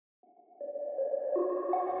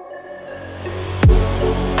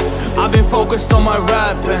I've been focused on my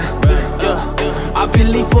rapping, yeah. I've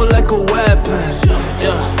been lethal like a weapon,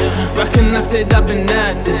 yeah. Recognize that I've been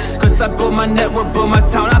at this, cause I built my network, built my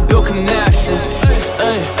town, I built connections.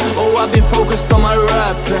 Ay, oh, I've been focused on my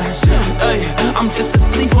rapping. Ay, I'm just as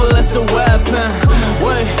lethal as a weapon.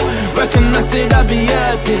 Wait, recognize that I be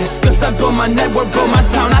at this, cause I built my network, built my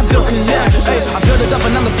town, I built connections. Ay, I built it up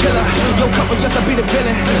and I'm the killer. Yo, couple years I be the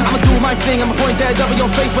villain. I'ma do my thing, I'ma point that up in your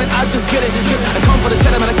face when I just get it. Cause I come for the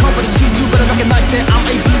cheddar, man, I come for the cheese. You better recognize that I'm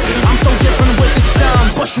a beast. I'm so different with this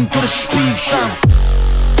sound, busting through the speed sound.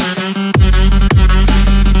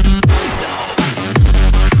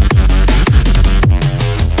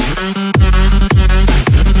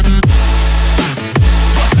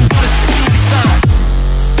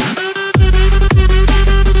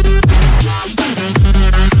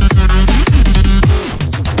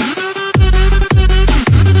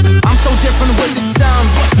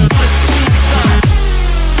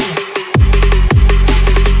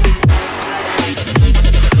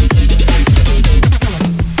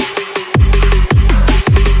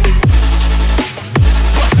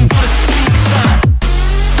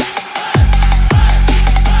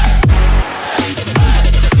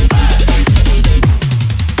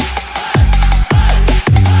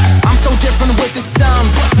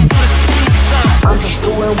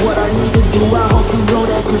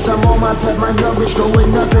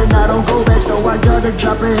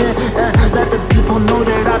 Drop a hit and let the people know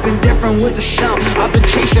that I've been different with the sound. I've been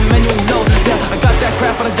chasing, man, you know. Yeah, I got that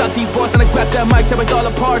craft and I got these bars, and I grab that mic, tear it all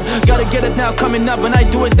apart. Gotta get it now, coming up, and I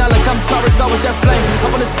do it now like I'm Taurus, all with that flame.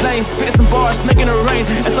 Up on this lane, spitting some bars, making it rain.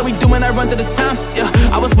 That's how we do when I run to the times. Yeah,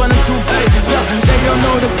 I was running too big. Yeah, they don't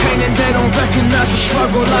know the pain and they don't recognize the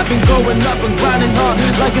struggle. I've been going up and grinding hard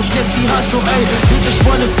like a Nipsey hustle. Ay, you just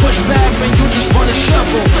wanna push back, man, you just wanna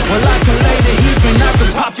shuffle. Well, I can lay the heat and I can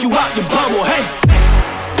pop you out your bubble. Hey.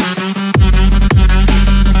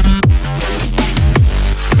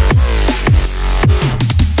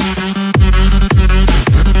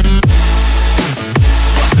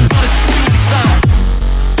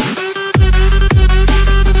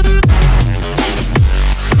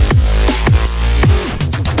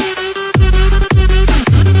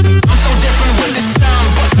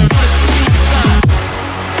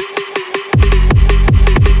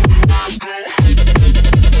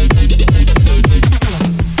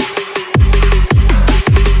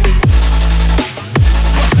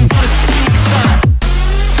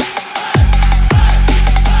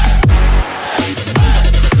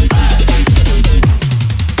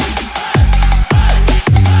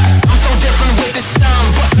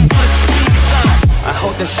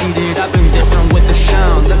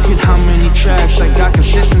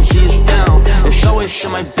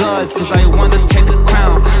 Cause I want to take the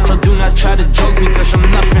crown. So do not try to joke me, cause I'm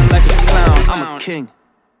nothing like a clown. I'm a king.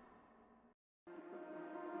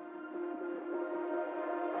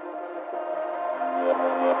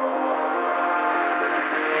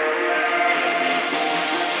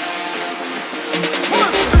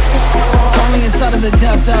 Calling inside of the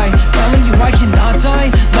depth, telling you I cannot die.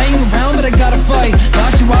 Laying around but I gotta fight.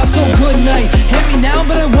 Knocked you out so good night. Hit me now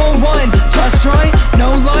but I won't run. Just try,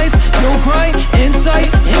 no lies, no cry. Insight,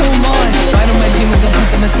 he'll lie. Fight on my demons, I'll put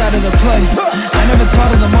them inside of the place. I never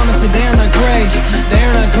thought of them, honestly, they are not great. They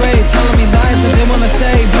are not great, telling me lies that they wanna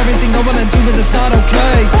say. Everything I wanna do but it's not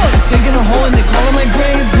okay. Digging a hole and they calling my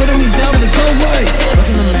grave. Putting me down but there's no way. Look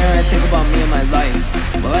in the mirror, I think about me and my life.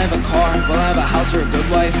 Will I have a car? Will I have a house or a good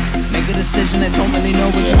wife? Make a decision, I don't really know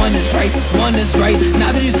which one is right. One is right.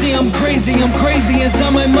 Now that you see I'm crazy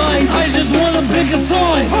inside my mind. I just wanna pick a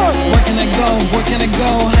side. Where can I go? Where can I go?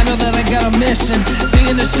 I know that I got a mission.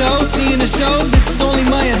 Seeing the show, this is only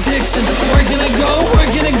my addiction. Where can I go? Where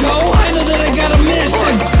can I go? I know that I got a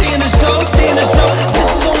mission. Seeing the show, this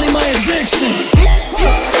is only my addiction.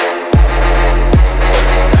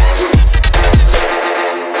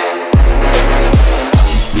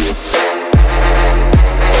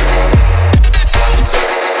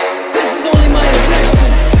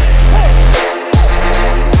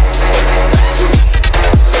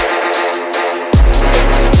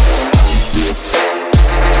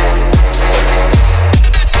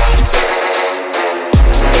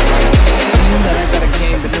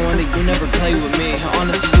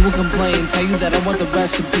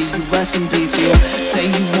 Rest in peace, yeah. Say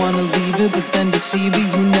you wanna leave it, but then deceive it.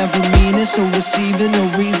 You never mean it, so receive it. No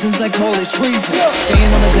reasons, I call it treason.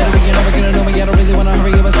 Saying I'm a dead, but you're never gonna know me. I don't really wanna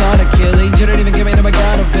hurry up, I start to kill it. You don't even give me no, I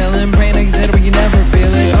got a villain. Praying I get dead, but you never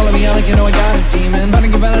feel it. Calling me out like you know I got a demon. Trying to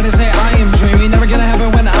get better to say I am dreaming. Never gonna happen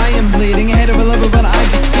when I am bleeding. Hate it, but love it, but I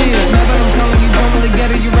can see it. Now that I'm telling you, don't really get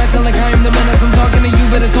it. You're acting like I am the menace. I'm talking to you,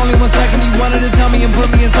 but it's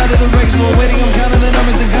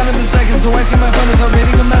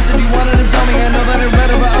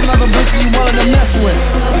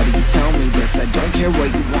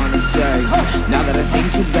say? Now that I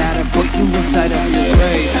think you're bad, I put you inside of your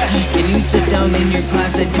grave. Can you sit down in your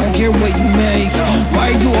class? I don't care what you make.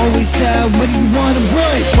 Why are you always sad? What do you want to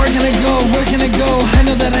break? Where can I go? Where can I go? I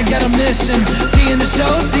know that I got a mission. Seeing the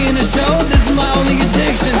show, this is my only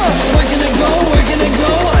addiction. Where can I go? Where can I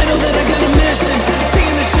go? I know that I got a mission.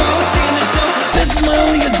 Seeing the show, this is my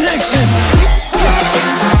only addiction.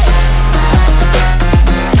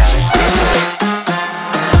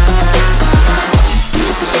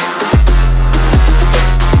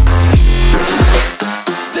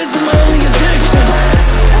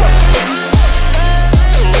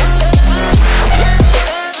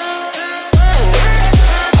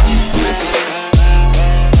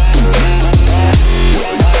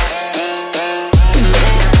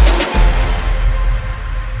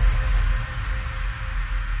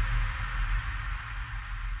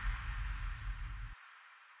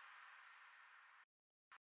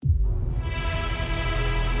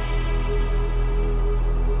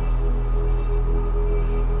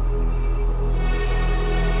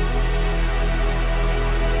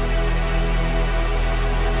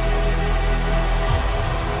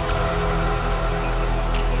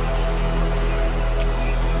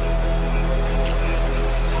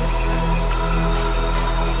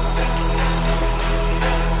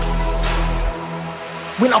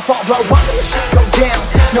 When I fall, blow up and the shit go down.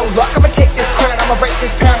 No luck, I'ma take this crown, I'ma break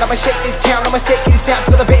this pound, I'ma shake this town. I'm mistaking sounds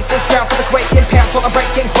for the bases drown, for the quaking pounds on the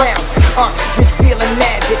breaking ground. This feeling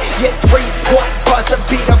magic, yet 3-point buzz a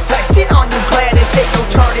beat of flexing on you, glad it's safe,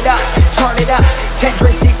 so turn it up, turn it up. 10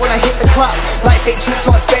 drinks deep when I hit the club. Life ain't cheap,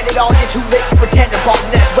 so I spend it all, you're too late, you pretend to bomb.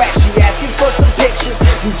 That's whack, she asking for some pictures.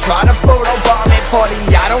 You try to photobomb it, funny,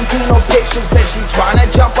 I don't do no pictures. Then she tryna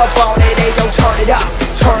jump up on it, hey, don't turn it up,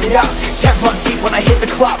 turn it up. 10 blunts deep when I hit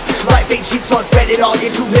the club. Life ain't cheap, so I spend it all,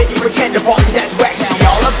 you're too lit, you pretend to bomb. That's whack, she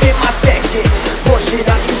all up in my section. Push it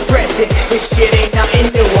up, you stress it, this shit ain't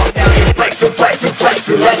nothing new. I'm down here flexing, flexing,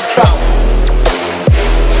 flexing, let's go.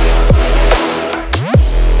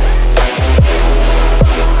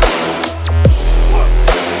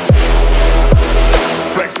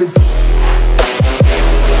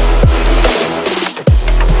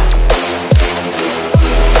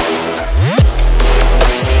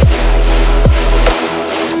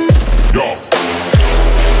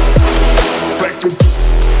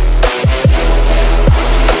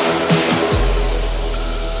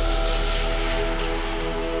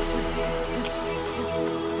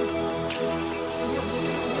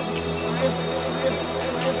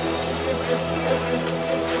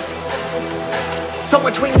 So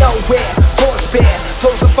between nowhere, force bear,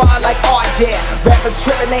 flows of fire like oh yeah. Rappers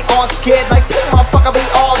tripping, they all scared like pink motherfucker, we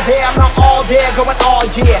all there. I'm not all there, going all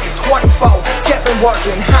year. 24/7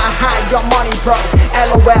 working, ha, your money broke.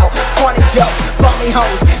 LOL, funny joke, bummy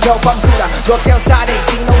hoes, no bumbuda. Look outside, ain't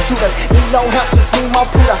see no shooters. Need no help, just need more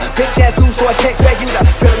Buddha. Bitch ass who, so I text back you to.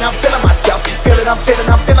 Feeling, I'm feeling myself. Feeling, I'm feeling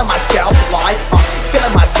myself. Like,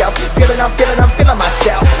 feeling myself. Feeling, I'm feeling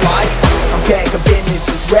myself. Like, I'm back of business,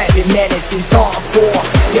 is rapping menace is on for.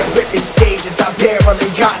 Yeah, ripping stages, I barely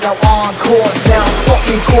got no encores. Now I'm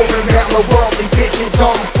fucking touring around the world, these bitches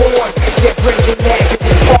on force. Yeah, drinking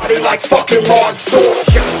negative, party like fucking monsters.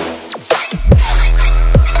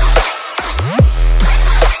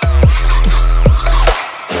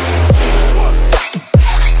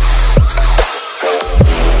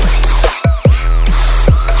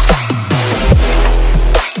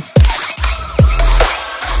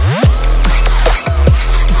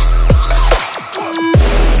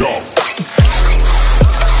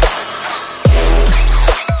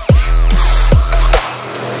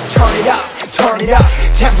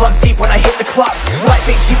 Deep when I hit the club. Life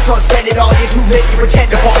ain't cheap, so I spend it all. You're too lit, you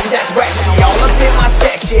pretend to party. That's whack, she all up in my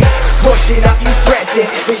section. Push it up, you stress it.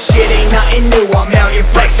 This shit ain't nothing new. I'm out here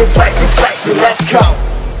flexing, flexing, flexing. Let's go.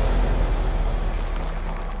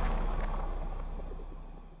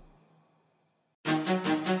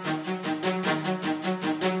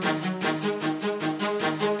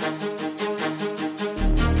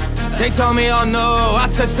 They told me, oh no, I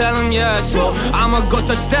touch, tell them yes. Oh, I'ma go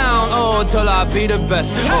touchdown, oh, till I be the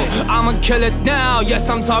best. Oh, I'ma kill it now, yes,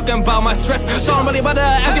 I'm talking about my stress. So I'm really about to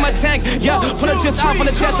empty my tank, yeah. Put it just out for the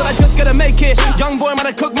chest, but I just gotta make it. Young boy, might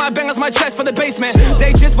have cooked my bangers, my chest for the basement.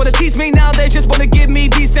 They just wanna teach me now, they just wanna give me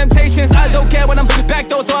these temptations. I don't care when I'm back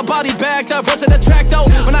though, so I body backed up. Versus the track though,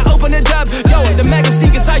 when I open it up, yo, the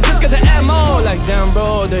magazine, cause I just got the M.O. Like damn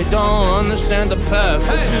bro, they don't understand the path.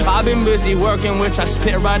 I've been busy working, which I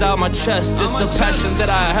spit right out my chest. It's the passion that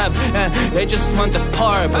I have, and they just want the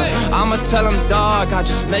part. But I'ma tell them, dog, I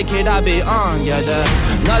just make it, I be on. Yeah,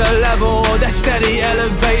 another level, that's steady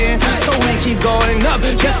elevating. So we keep going up.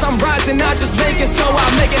 Yes, I'm rising, I just make it, so I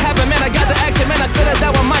make it happen. Man, I got the action, man, I feel it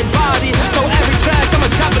that with my body. So every track, I'ma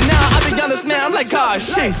drop it now. I be honest, man, I'm like, oh,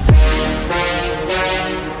 shit.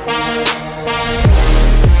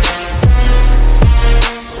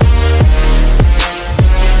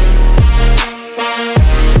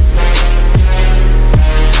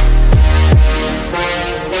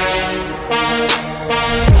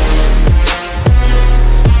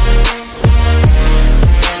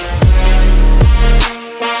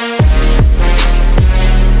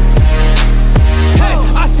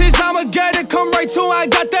 I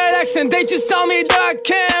got that action, they just tell me that I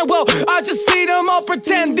can. Well, I just see them all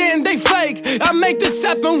pretending they fake. I make this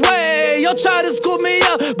happen way. Y'all try to scoop me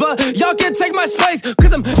up, but y'all can't take my space,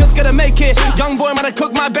 cause I'm just gonna make it. Young boy, might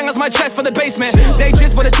cook my bangers, my chest for the basement. They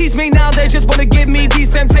just wanna tease me now, they just wanna give me these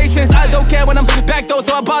temptations. I don't care when I'm back though,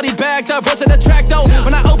 so I body backed up. Verse to the track though,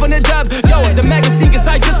 when I open it up, yo, the magazine, cause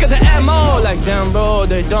I just got the ammo. Like damn bro,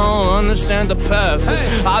 they don't understand the path, cause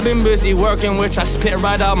I've been busy working, which I spit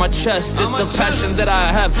right out my chest. It's the passion that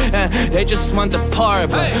I have, and they just want the part.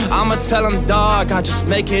 But I'ma tell them, dog, I just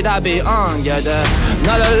make it, I be on. Yeah,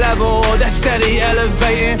 another level, that's steady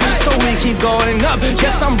elevating. So we keep going up.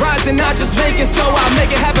 Yes, I'm rising, I just make it, so I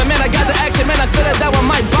make it happen. Man, I got the action, man, I feel it that with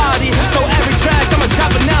my body. So every track, I'ma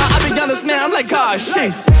drop it now. I be honest, man, I'm like, oh,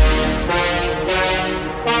 shit.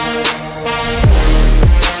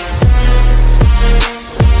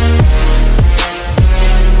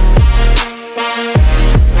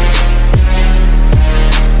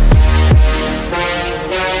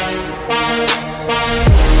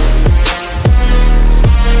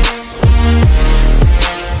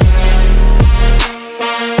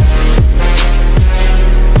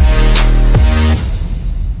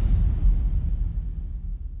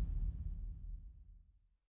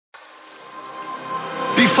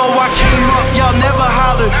 Before I came up, y'all never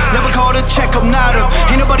hollered, never called a check up, nada.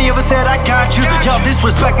 Ain't nobody ever said I got you, y'all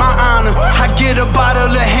disrespect my honor. I get a bottle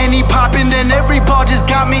of Henny poppin', then every bar just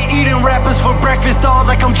got me eating rappers for breakfast, all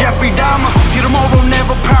like I'm Jeffrey Dahmer. See tomorrow,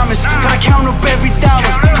 never promise, gotta count up every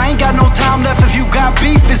dollar. I ain't got no time left, if you got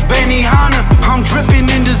beef, it's Benihana. I'm dripping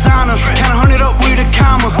in designer, count 100 up with a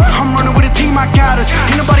comma. I'm running with a team, I got us,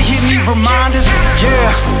 ain't nobody hit me reminders.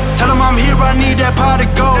 Yeah, tell them I'm here, I need that pot of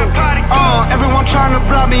gold. Everyone trying to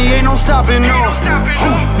block me, ain't no stopping, no.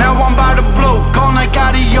 Now I'm by the blow, gone like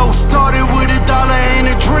Adios. Started with $1 and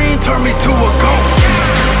a dream, turned me to a goat.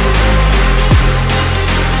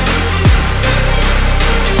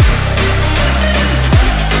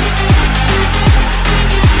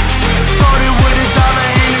 Started with $1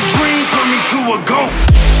 and a dream, turned me to a goat.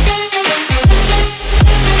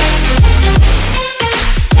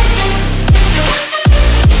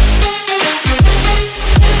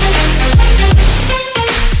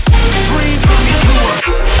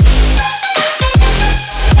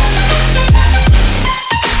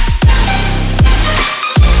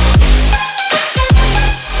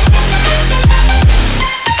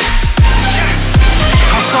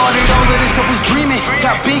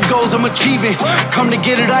 I'm achieving, come to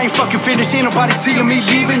get it, I ain't fucking finished. Ain't nobody seeing me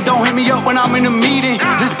leaving. Don't hit me up when I'm in a meeting.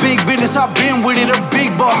 This big business, I've been with it. A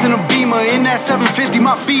big boss in a Beamer. In that 750,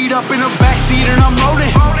 my feet up in the backseat and I'm rolling.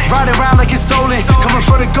 Riding around like it's stolen. Coming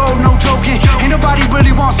for the gold, no joking. Ain't nobody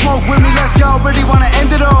really want smoke with me. Unless y'all really wanna end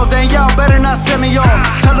it all, then y'all better not send me off.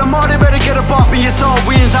 Tell them all they better get up off me. It's all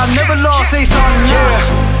wins, I never lost. Say something,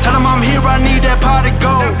 yeah. Tell them I'm here, I need that pot of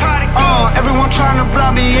gold. Everyone trying to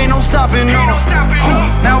block me, ain't no stopping, no.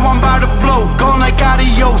 Now I'm by the blow, gone like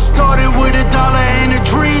Adios. Started with $1 and a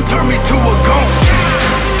dream, turned me to a goat.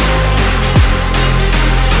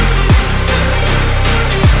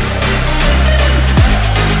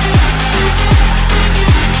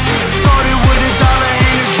 Started with $1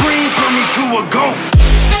 and a dream, turned me to a goat.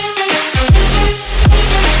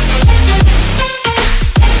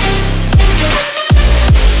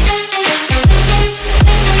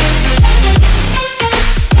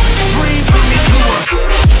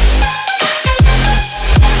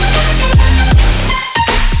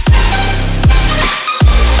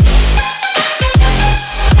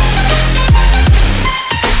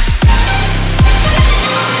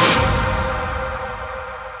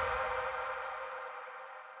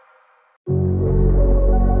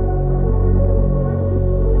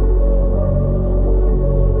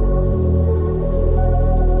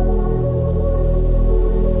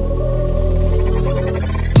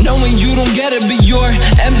 But you're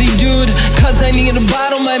MD dude. rude, cause I need a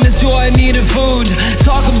bottle, I miss you, I needed food.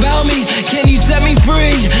 Talk about me, can you set me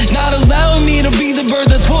free? Not allowing me to be the bird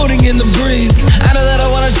that's floating in the breeze. I know that I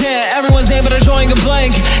wanna chant, everyone's name but I'm drawing a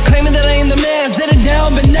blank. Claiming that I am the man, sitting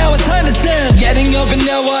down, but now it's time to stand. Getting up and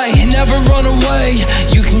now I never run away.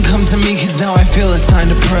 You can come to me cause now I feel it's time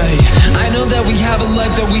to pray. I know that we have a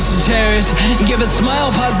life that we should cherish. Give a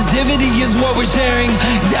smile, positivity is what we're sharing.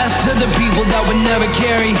 Death to the people that would never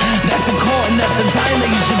carry. That's a call and that's the time that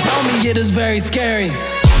you should tell me it is very scary.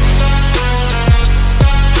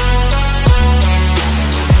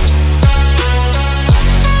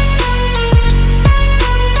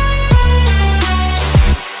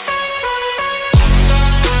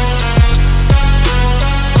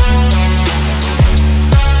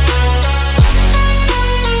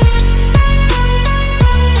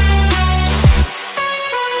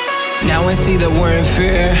 Now I see that we're in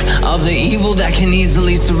fear of the evil that can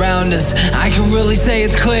easily surround us. I can really say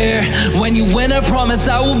it's clear. When you win, I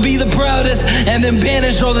promise I will be the proudest, and then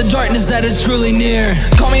banish all the darkness that is truly near.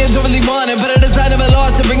 Call me as overly wanted, but I decided I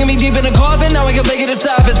lost it. Bringing me deep in a coffin, now I can beg it to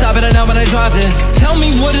stop it. Stop it, I know when I dropped it. Tell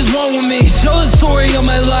me what is wrong with me, show the story of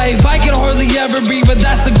my life. I can hardly ever breathe, but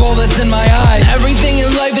that's the goal that's in my eye. Everything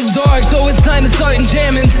in life is dark, so it's time to start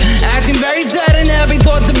enchantments. Acting very sad and happy,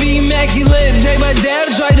 thought to be immaculate. Day by day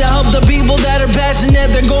I've tried to help the people that are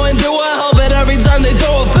passionate. They're going through a hell, but every time they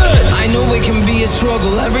throw a fit. I know it can be a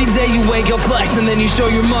struggle. Every day you wake up flex and then you show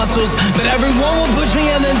your muscles, but everyone will push me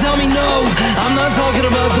and then tell me no. I'm not talking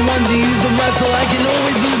about the ones who use to wrestle. I can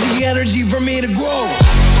always use the energy for me to grow.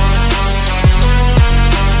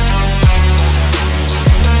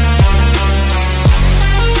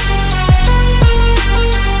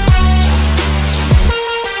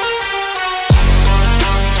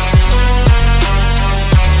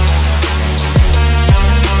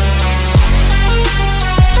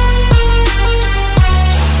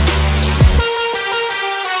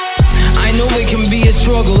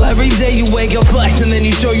 Struggle. Every day you wake up flex and then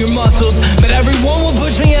you show your muscles, but everyone will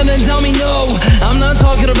push me and then tell me no. I'm not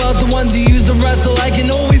talking about the ones who use to wrestle. I can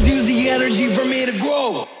always use the energy for me to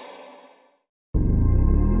grow.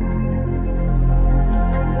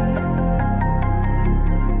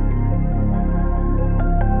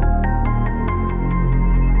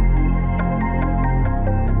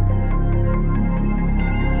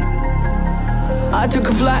 I took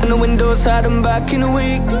a flight on the window side, I'm back in a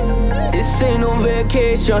week. This ain't no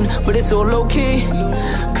vacation, but it's all low-key.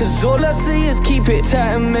 Cause all I see is keep it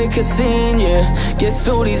tight and make a scene, yeah. Guess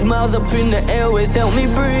all these miles up in the airways help me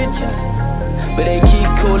breathe. But they keep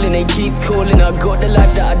calling, I got the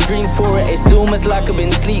life that I dream for it. It's almost like I've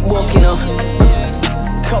been sleepwalking,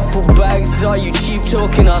 Couple bags, are you cheap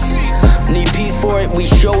talking us? Need peace for it, we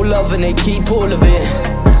show love and they keep all of it.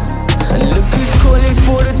 And look who's calling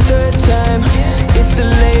for the third time. It's a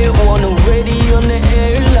late one already on the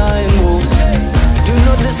airline. Whoa. Do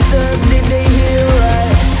not disturb, did they hear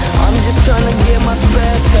right? I'm just trying to get my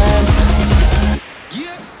spare time.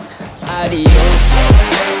 Adios.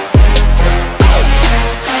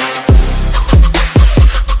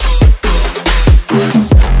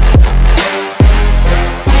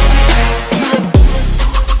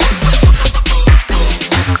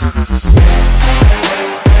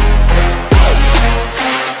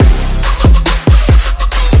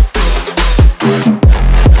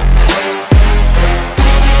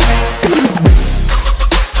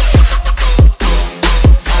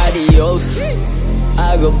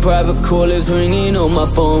 Private callers ringing on my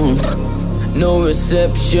phone. No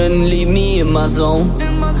reception, leave me in my zone.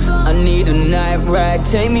 I need a night ride,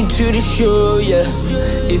 take me to the show, yeah.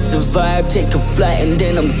 It's a vibe, take a flight and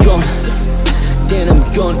then I'm gone.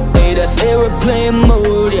 Hey, that's aeroplane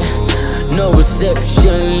mode, yeah. No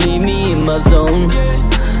reception, leave me in my zone.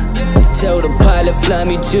 Tell the pilot, fly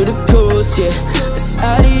me to the coast, yeah. It's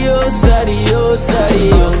adios, adios,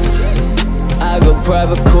 adios. I got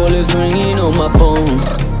private callers ringing on my phone.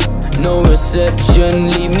 No reception,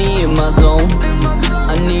 leave me in my zone.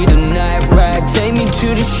 I need a night ride, take me to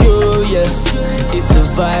the show, yeah. It's a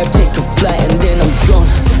vibe, take a flight and then I'm gone.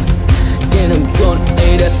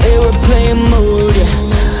 Hey, that's aeroplane mode, yeah.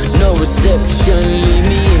 No reception, leave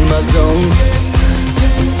me in my zone.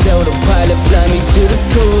 Tell the pilot, fly me to the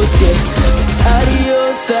coast, yeah. It's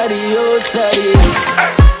adios, adios, adios.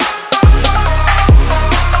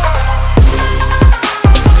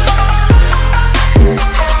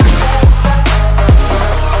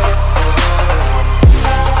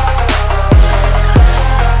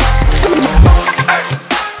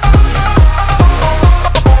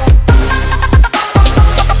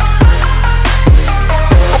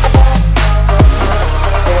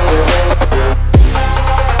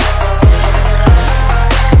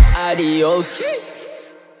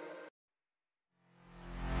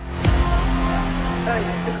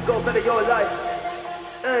 just go better your life.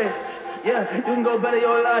 Hey, yeah, you can go better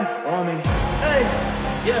your life. On me. Hey,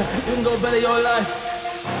 yeah, you can go better your life.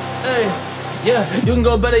 Hey, yeah, you can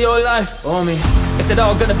go better your life. On me. Is it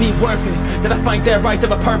all gonna be worth it? Did I find that right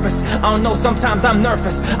to a purpose? I don't know, sometimes I'm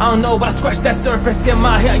nervous. I don't know, but I scratch that surface in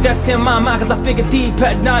my head, yes, in my mind, cause I think it deep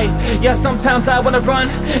at night. Yeah, sometimes I wanna run,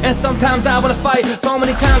 and sometimes I wanna fight. So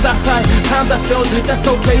many times I've tried, times I failed, that's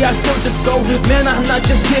okay, I still just go. Man, I'm not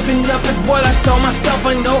just giving up, it's what I tell myself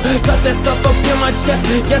I know. Got that stuff up in my chest,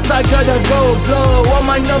 yes, I gotta go. Blow all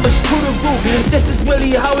my numbers to the roof. This is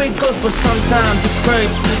really how it goes, but sometimes it's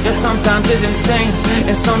crazy. Yeah, sometimes it's insane,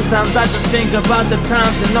 and sometimes I just think about the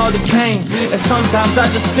times and all the pain. And sometimes I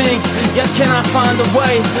just think, yeah, can I find a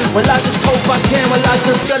way? Well, I just hope I can. Well, I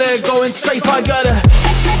just gotta go and strafe. I gotta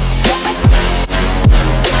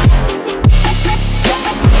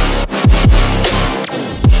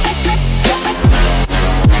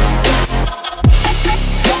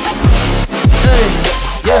hey,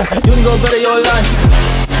 yeah, you can go better your life.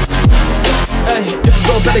 Hey, you can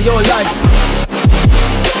go better your life.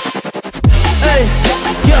 Hey,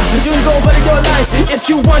 yeah, you can go better your life. If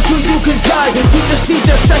you want to, you can try. You just need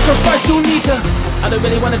to sacrifice, you need to. I don't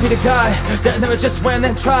really wanna be the guy that never just went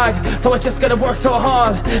and tried. So I just gotta work so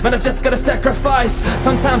hard, man, I just gotta sacrifice.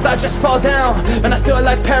 Sometimes I just fall down, and I feel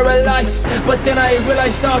like paralyzed. But then I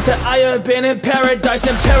realized out that I have been in paradise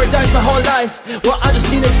my whole life. Well, I just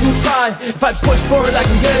needed to try. If I push forward, I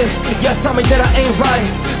can get it. Yeah, tell me that I ain't right,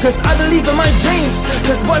 cause I believe in my dreams.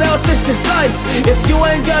 Cause what else is this life? If you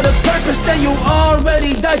ain't got a purpose, then you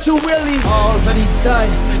already died. You really already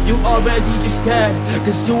died. You already just dead.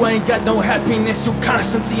 Cause you ain't got no happiness, you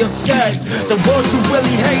constantly upset. The world, you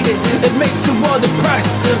really hate it, it makes you all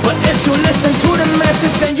depressed. But if you listen to the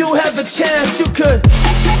message, then you have a chance. You could.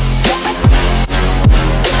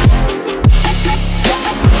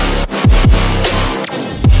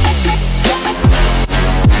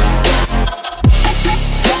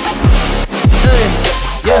 Hey,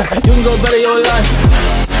 yeah, you can go better your life.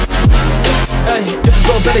 Hey, you can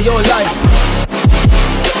go better your life.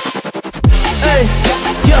 Hey,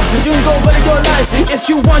 yeah, you can go better your life. If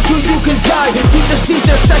you want to, you can try. You just need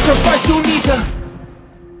to sacrifice, you need to.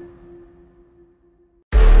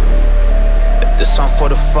 This song for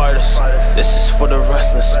the fighters, this is for the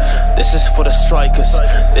wrestlers, this is for the strikers,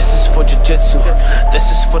 this is for jiu-jitsu, this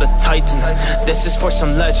is for the titans, this is for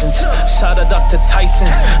some legends. Shout out Dr. Tyson,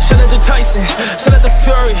 shout out to Tyson, shout out to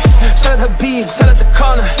Fury, shout out to Habib, shout out to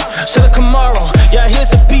Conor, shout out to Kamaru, yeah,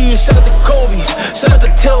 here's a beat. Shout out to Kobe, shout out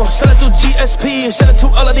to Till, shout out to GSP, shout out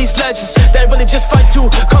to all of these legends that really just fight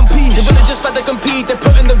to compete. They really just fight to compete, they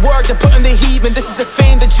put in the work, they put in the heat. And this is a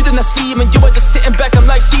fame that you did not see, man, you are just sitting back, I'm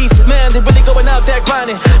like, she's, man, they really going out there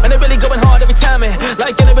grinding, and they really going hard every time, man.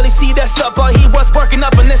 Like, didn't really see that stuff, but he was working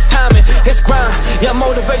up in this time, man. His grind, yeah,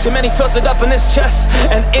 motivation, man, he feels it up in his chest.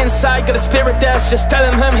 And inside, got a spirit that's just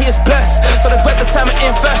telling him he is blessed. So they grab the time and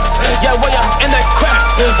invest, yeah, while you're in that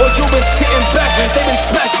craft. While you been sitting back, they been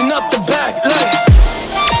smashing up the back, like.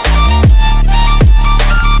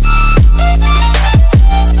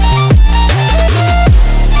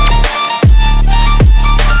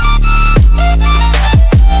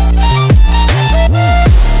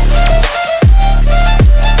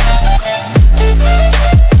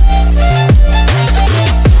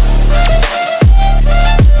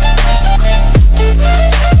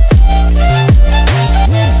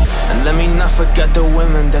 Forget the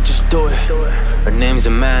women that just do it. Her name's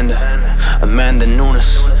Amanda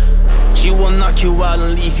Nunes. She will knock you out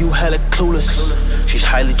and leave you hella clueless. She's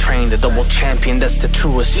highly trained, a double champion, that's the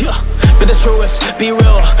truest. Yeah, be the truest, be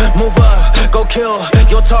real, move up, go kill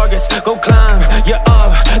your targets, go climb, you're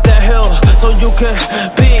up that hill. So you can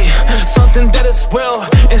be something that is real,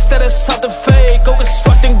 instead of something fake. Go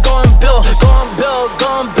construct and go and build, go and build,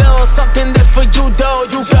 go and build something that's for you though.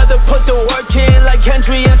 You gotta put the work in like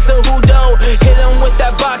Henry and Cejudo. Hit them with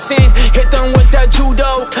that boxing, hit them with that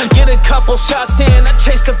judo. Get a couple shots in, I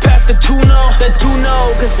chase the path that you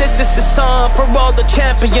know. Cause this is the song for all the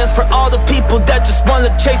champions, for all the people that just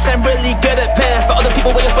wanna chase and really get it, man. For all the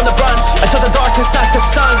people way up on the run, I chose the darkness, not the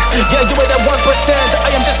sun. Yeah, you ain't that 1%, I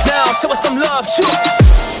am just now, show us some love, shoot.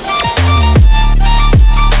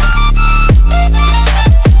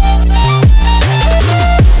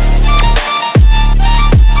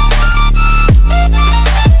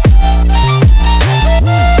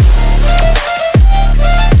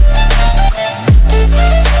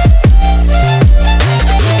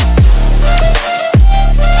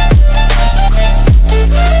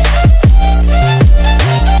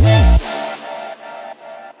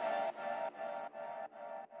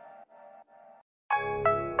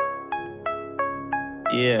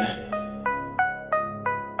 Yeah.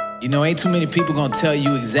 You know, ain't too many people gonna tell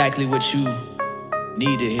you exactly what you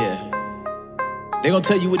need to hear. They gonna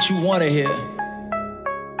tell you what you wanna hear.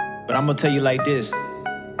 But I'm gonna tell you like this.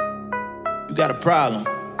 You got a problem.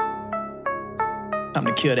 Time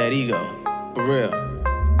to kill that ego. For real.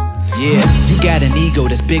 Yeah, you got an ego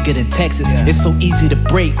that's bigger than Texas. It's so easy to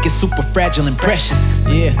break, it's super fragile and precious.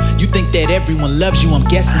 Yeah, you think that everyone loves you, I'm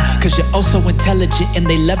guessing, cause you're oh so intelligent and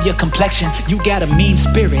they love your complexion. You got a mean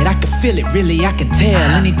spirit, I can feel it, really, I can tell.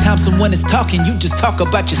 Anytime someone is talking, you just talk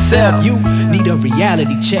about yourself. You need a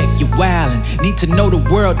reality check, you're wildin'. Need to know the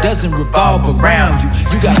world doesn't revolve around you.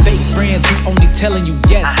 You got fake friends who only telling you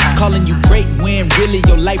yes, calling you great when really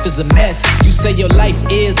your life is a mess. You say your life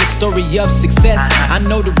is a story of success. I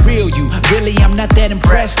know the real you, really I'm not that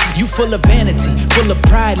impressed. You full of vanity, full of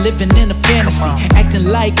pride, living in a fantasy, acting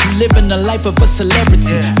like you living the life of a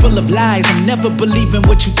celebrity. Full of lies, I'm never believing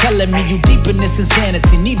what you telling me. You deep in this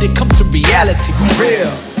insanity, need to come to reality. For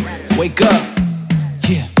real, wake up,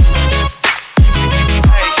 yeah.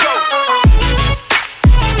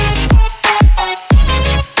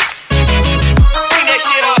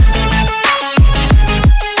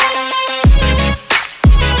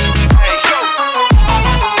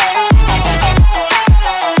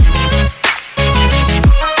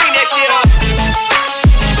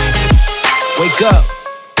 Wake up.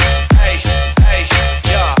 Hey, hey,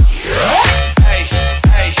 yeah. Hey,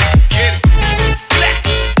 hey, get it. Black.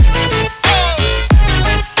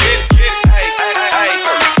 Get it, hey, hey, hey.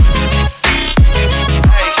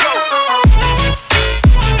 Hey, go.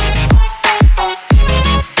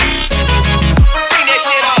 Bring that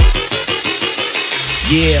shit up.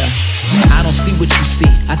 Yeah. I don't see what you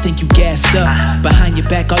see, I think you gassed up. Behind your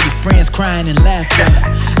back, all your friends crying and laughter.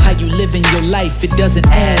 How you living your life, it doesn't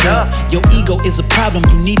add up. Your ego is a problem,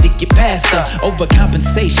 you need to get past the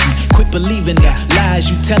overcompensation. Quit believing the lies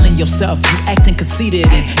you telling yourself. You acting conceited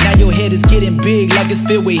and now your head is getting big like it's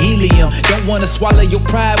filled with helium. Don't wanna swallow your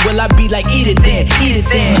pride, well I be like eat it then, eat it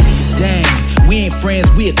then. Dang, we ain't friends,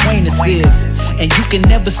 we acquaintances. And you can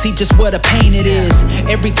never see just what a pain it is.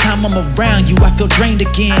 Every time I'm around you, I feel drained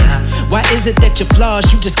again. Why is it that your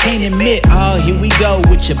flaws you just can't admit? Oh, here we go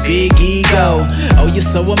with your big ego. Oh, you're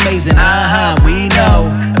so amazing, we know.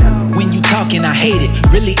 When you talking, I hate it.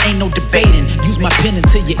 Really ain't no debating. Use my pen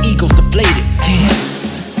until your ego's deflated. Yeah.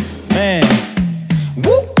 Man.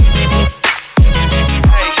 Woo.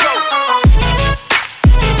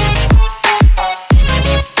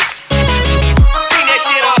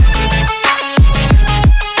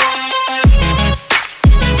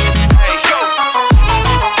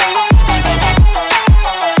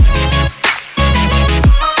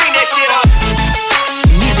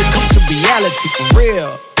 For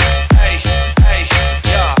real. Hey, hey,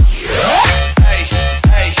 yeah. Hey,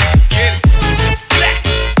 hey, get it. Black.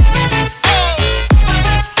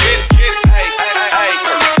 Get it, hey, hey, hey.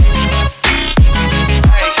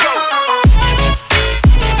 Hey, go.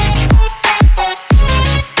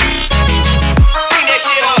 Bring that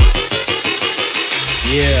shit up.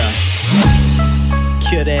 Yeah.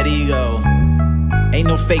 Kill that ego. Ain't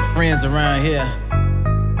no fake friends around here.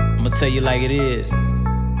 I'ma tell you like it is.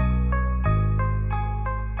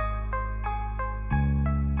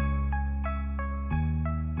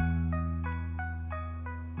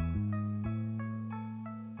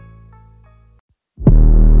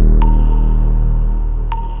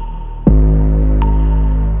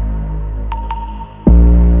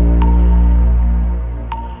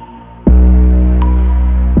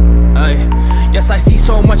 I see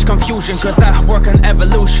so much confusion, cause I work on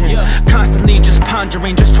evolution. Constantly just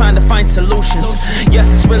pondering, just trying to find solutions.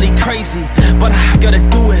 Yes, it's really crazy, but I gotta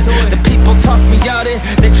do it. The people talk me out it,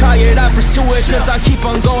 they try it, I pursue it. Cause I keep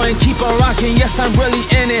on going, keep on rocking, yes, I'm really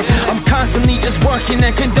in it. I'm constantly just working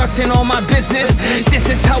and conducting all my business. This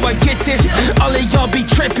is how I get this, all of y'all be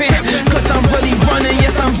tripping. Cause I'm really running,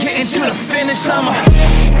 yes, I'm getting to the finish.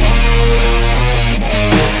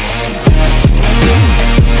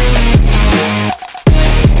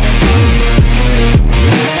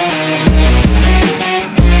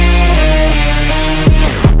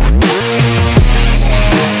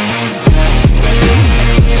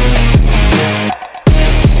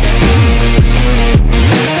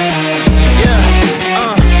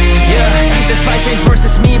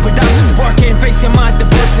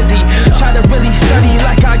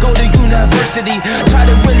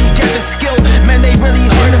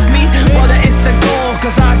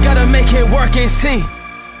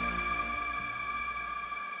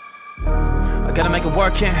 I gotta make it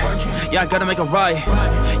working, yeah, I gotta make it right.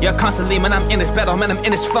 Yeah, constantly, man, I'm in this battle, man, I'm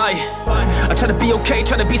in this fight. I try to be okay,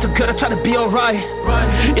 try to be so good, I try to be alright.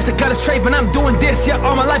 Yes, I got it straight, man, I'm doing this, yeah,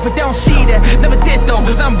 all my life, but they don't see that. Never did though,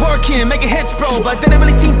 cause I'm working, making hits, bro. But they don't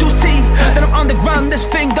really seem to see that I'm on the ground, this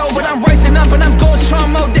thing though. But I'm rising up and I'm going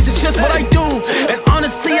strong, mode, this is just what I do. And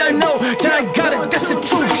honestly, I know that I got it, that's the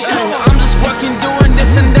truth. I'm just working, doing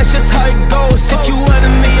this, and that's just how it goes. If you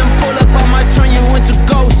enemy and pull up, I might turn you into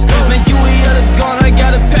ghosts. Man, you ain't other gone, I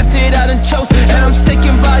got it, path it out and chose. And I'm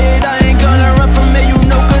sticking by it, I ain't gonna run from it, you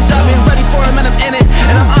know. Cause I've been ready for it, man, I'm in it.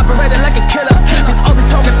 And I'm operating like a killer. Cause all the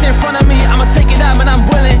targets in front of me, I'ma take it out, man, I'm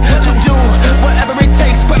willing to do whatever it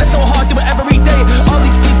takes. But it's so hard, do it every day. All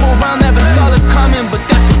these people around never saw it coming, but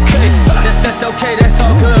that's okay. That's okay, that's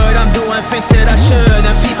all good. I'm doing things that I should,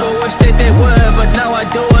 and people wish that they would, but now I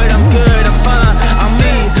do it, I'm good, I'm fine, I'm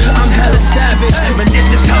me, I'm hella savage. Man,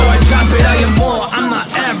 this is how I drop it, I am more, I'm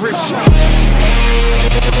not average.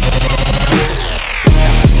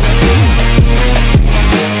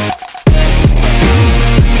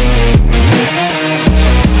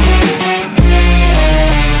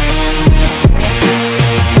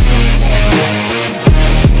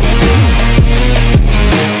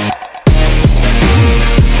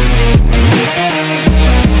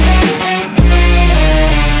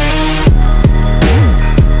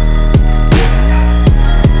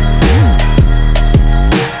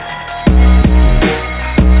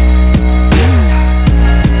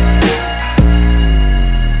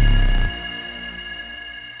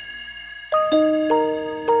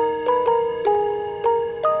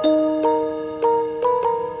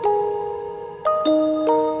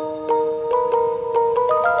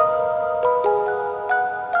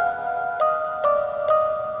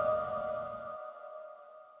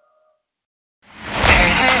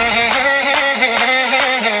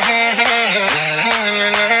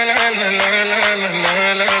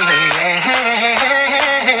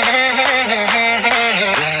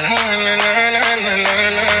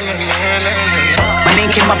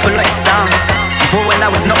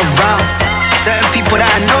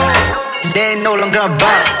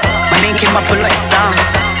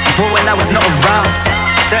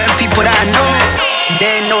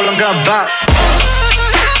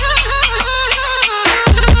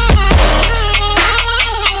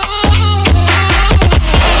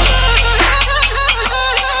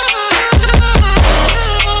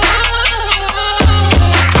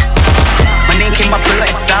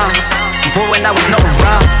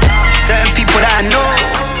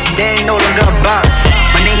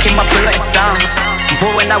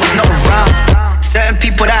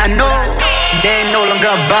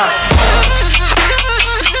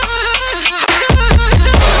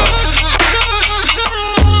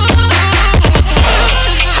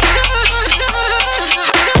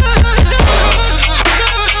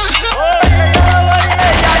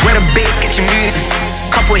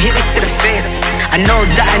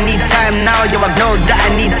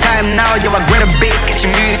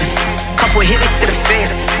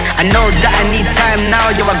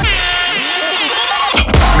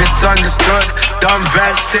 Misunderstood, done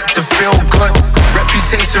bad shit to feel good.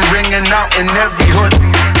 Reputation ringing out in every hood.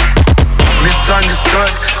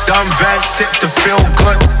 Misunderstood, done bad shit to feel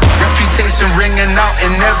good. Reputation ringing out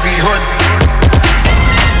in every hood.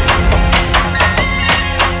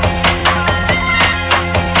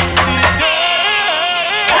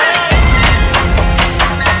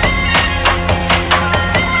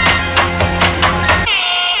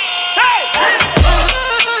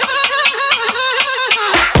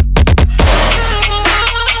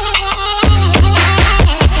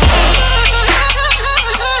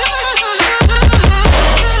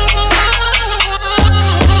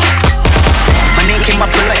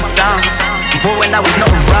 But when I was not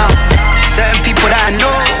around, certain people that I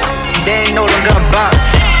know, they ain't no longer about.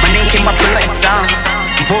 My name came up with like sounds.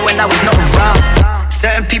 But when I was not around,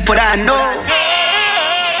 certain people that I know.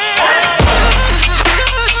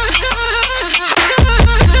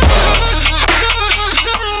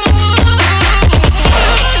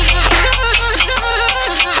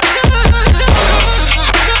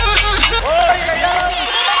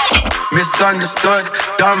 Misunderstood,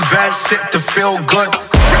 done bad shit to feel good.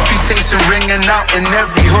 Reputation ringing out in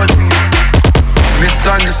every hood.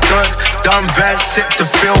 Misunderstood, done bad shit to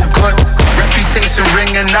feel good. Reputation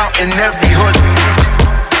ringing out in every hood.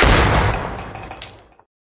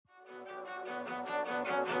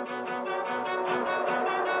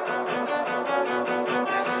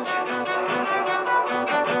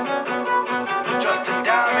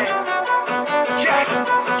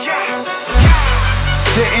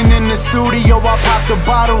 Sitting in the studio, I popped a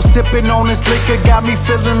bottle, sipping on this liquor, got me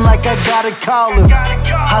feeling like I gotta call her.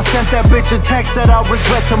 I sent that bitch a text that I'll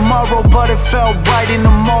regret tomorrow, but it felt right in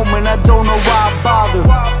the moment, I don't know why I bother.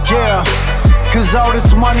 Yeah, cause all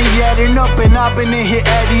this money adding up, and I've been in here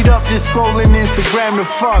added up, just scrolling Instagram to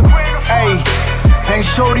fuck. Ayy, and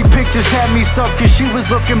shorty pictures had me stuck, cause she was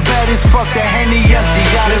looking bad as fuck. That Henny empty,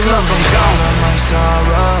 gotta love, I'm gone. All of my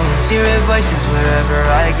sorrows, hear voices wherever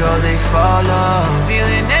I go, they follow.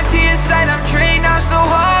 Feeling empty inside, I'm drained, I'm so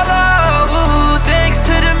hollow. Ooh, thanks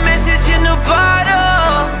to the message in the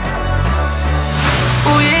bottle.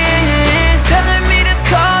 Ooh, yeah, it's telling me to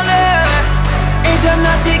call her, and I'm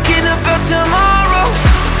not thinking about tomorrow.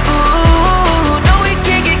 Ooh, no, we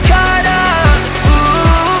can't get caught up.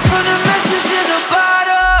 Ooh, from the message in the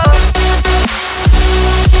bottle.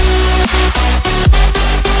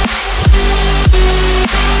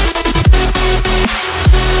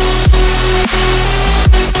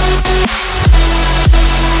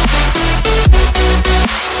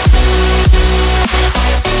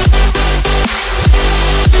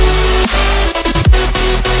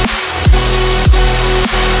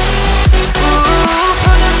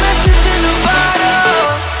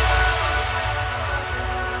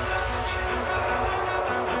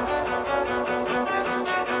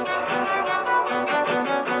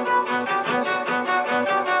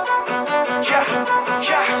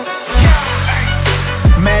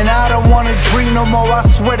 Man, I don't wanna dream no more, I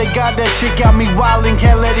swear to God that shit got me wildin',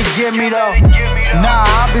 can't let it get me though. Nah,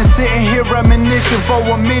 I've been sitting here reminiscing for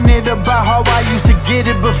a minute about how I used to get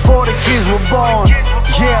it before the kids were born.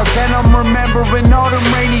 Yeah, then I'm remembering all them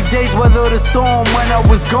rainy days, weather the storm, when I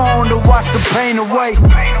was gone to wash the pain away.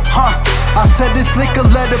 Huh, I said this liquor,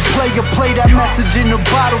 let it play, you play that message in the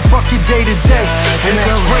bottle, fuck your day to day, and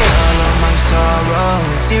then real. All of my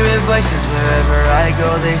sorrows, hear voices wherever I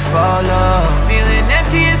go, they follow. Feeling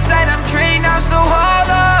empty inside, I'm drained, I'm so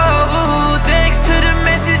hollow. Ooh, thanks to the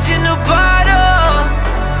message in the bottle.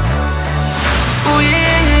 Ooh,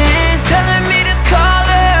 yeah, it's telling me to call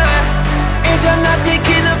her, and I'm not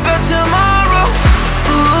thinking about tomorrow.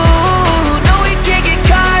 Ooh, no, we can't get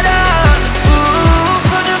caught up. Ooh,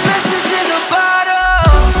 from the message in the bottle.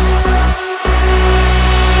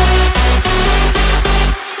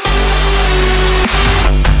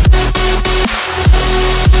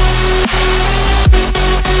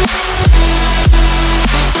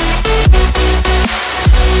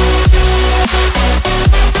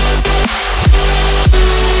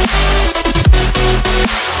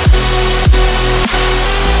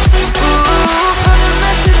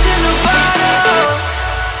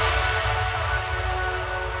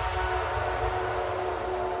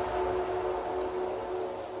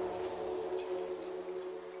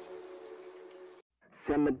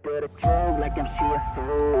 I'ma do the truth like I'm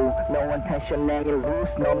through. No intention, now you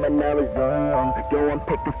loose, no mannerism. Go and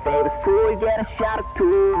pick your favorite tool, get a shot or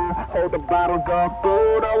two. Hold the bottle, go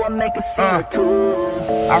good, or I'll make a scene or two.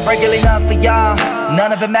 I'm regularly up for y'all.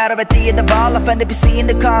 None of it matter at the end of all. Offended be seeing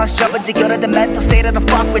the cost. Jumping to go to the mental state of the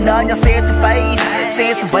fuck with none. Y'all say it's a phase. Say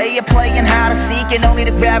it's a way of playing, how to seek and only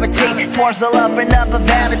to gravitate towards the love and up of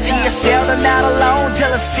vanity. I sail the night alone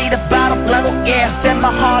till I see the bottom level. Yeah, set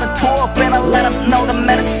my heart into a fin, I let them know the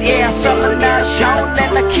menace. Yeah, something that is shown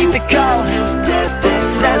and I keep it going.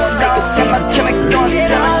 Says no, set my chemical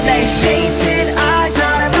Sundays. Painted eyes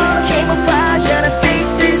on it, camouflage on a fake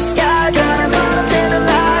disguise on it. Turn the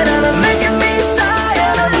light on it, making me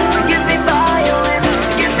silent. Gives me violent,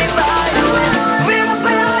 gives me violent. Real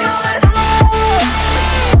violent.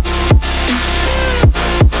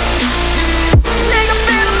 Nigga,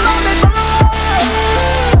 feel the moment below.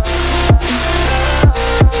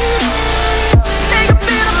 Nigga,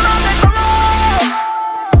 feel the moment below.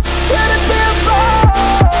 Let it be a ball.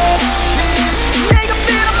 Nigga,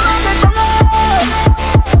 feel the moment below.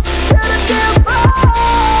 Let it be a ball.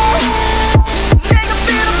 Nigga,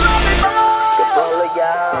 feel the moment below.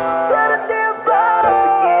 Let it be a ball.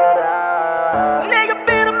 Nigga,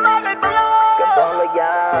 feel the moment below.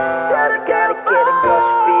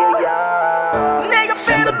 Nigga,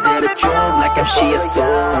 feel the moment below. Like I'm she assume.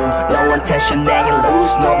 No intention, now you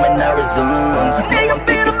lose, no mannerism. Nigga,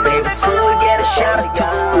 feel the moment below. Get a shot or two.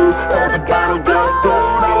 Hold the bottle, go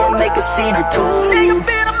good, or I'll make a scene or two. Nigga,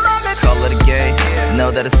 feel the moment below. Call it a game,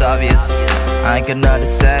 know that it's obvious. I ain't got nothing to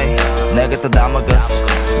say, 내가 또 담아갔어.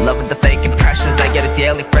 Loving the fake impressions, I get it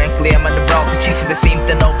daily. Frankly, I'm on the road to chasing the same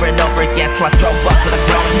thing over and over again till I throw up with a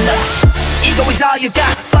growing up. Ego is all you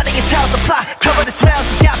got, funny it tells the plot. Cover the smells,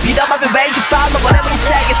 you got beat up, I've been raised to follow whatever you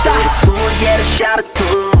say you thought. So get a shot or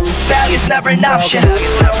two. Failure's never an option.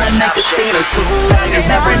 I'll make a scene or two. Failure's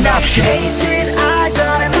never an option. Painted eyes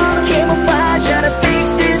on it, camouflage on a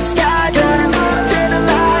fake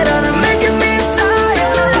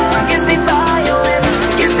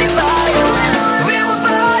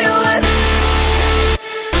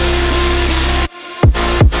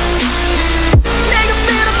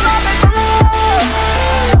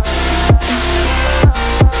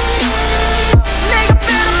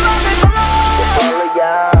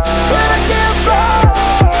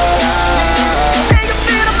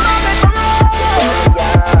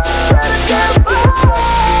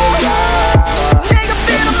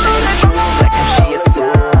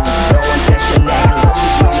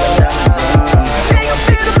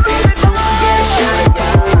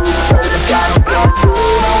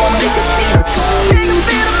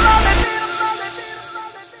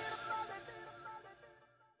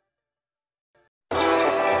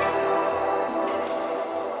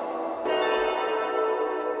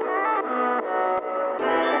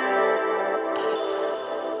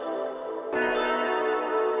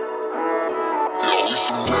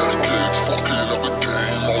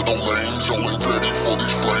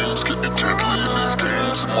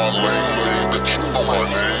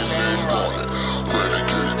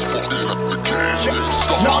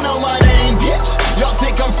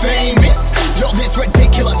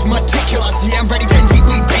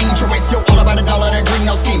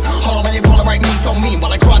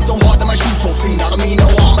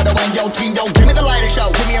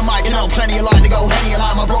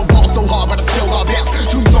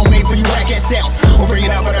sounds. I'll bring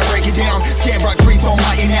it out, but I break it down. Scam rock trees on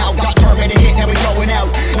mighty now. Got terminated hit, now we going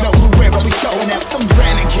out. No who, where are we showing out? Some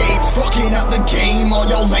renegades fucking up the game. All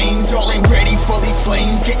your lames, all ain't ready for these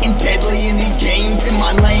flames. Getting deadly in these games. In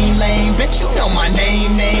my lane. Bet you know my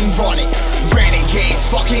name, run it. Renegades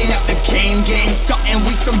fucking up the game. Starting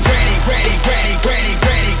we some ready.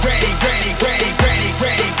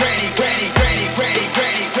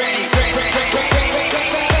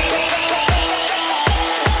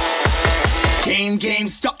 Game,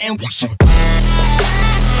 starting we some.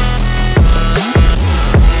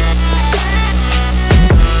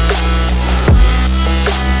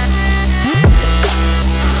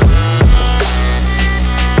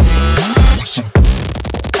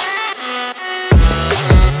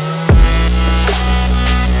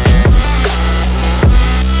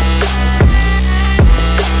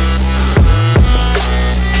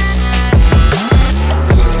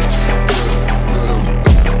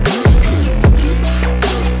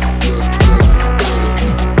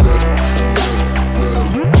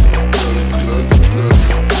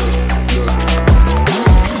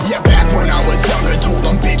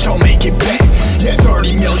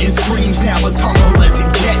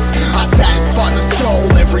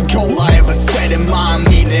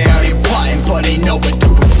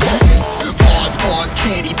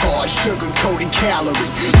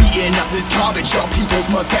 Calories, eating up this garbage, your peoples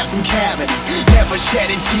must have some cavities. Never shed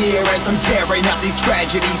a tear as I'm tearing up these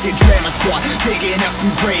tragedies. Your drama squad, digging up some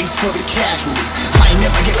graves for the casualties. I ain't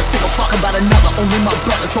never give a single fuck about another. Only my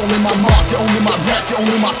brothers, only my moms, only my raps,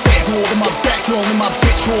 only my fans. All of my backs, only my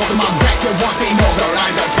bitch, all of my backs. At once they know about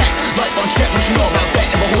I'm about tax. Life on check, what you know about that?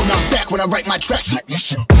 Never holding on back when I write my track.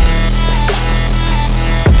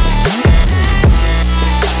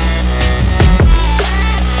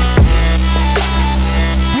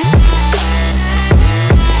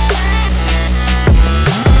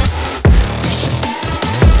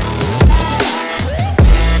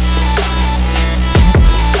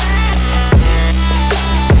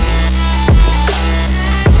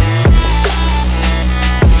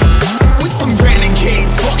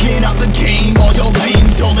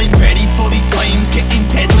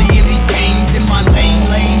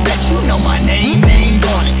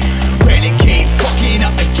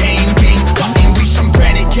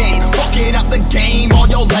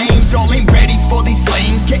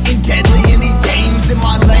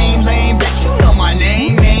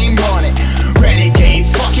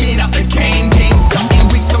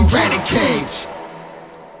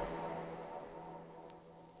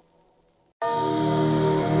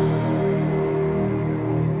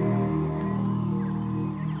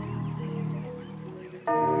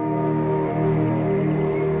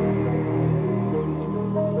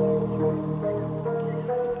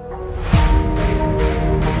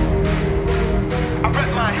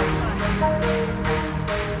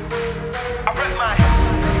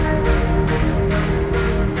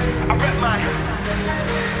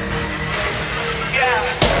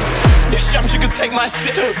 Take my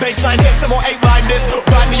shit, baseline hit, some more 8-line this.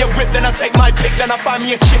 Buy me a whip, then I take my pick, then I find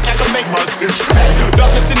me a chick that can make my bitch.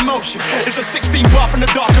 Darkness in motion, it's a 16 bar from the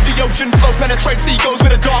dark of the ocean. Flow penetrates egos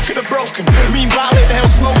with the dark of the broken. Meanwhile, in the hell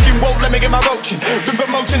smoking, won't let me get my roaching. Been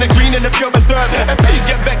promoting the green and the pure as dirt. MPs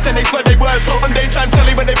get vexed and they swear they words. On daytime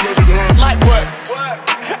telly when they light work.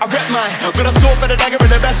 I rep mine, got a sword for the dagger in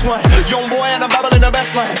the best one. Young boy and I'm babbling the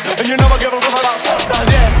best line. And you know I give a fuck about sometimes,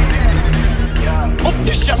 yeah. Oh,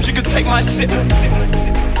 your shams, you can take my sip.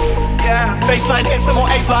 Baseline hit, some more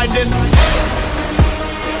 8-line this.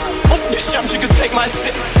 Oh, your shams, you can take my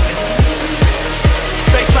sip.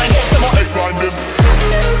 Baseline hit, some more 8-line this.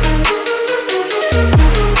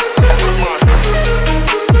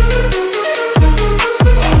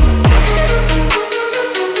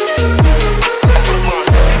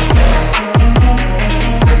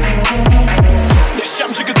 Your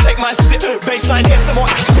shams, you can take my sip. Baseline hit, some more.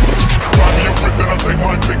 Buy me a whip, then I take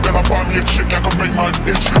my pick, then I find me a chick that can make my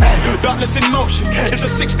bitch. Darkness in motion, it's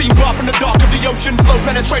a 16 bar from the dark of the ocean. Flow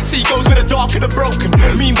penetrates egos with the dark of the broken.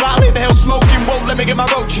 Meanwhile, in the hell smoking, won't let me get my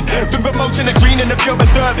roaching. Been promoting the green and the pure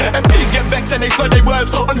as dirt. MPs get vexed and they swear they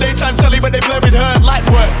words. On daytime telly when they blur with her, light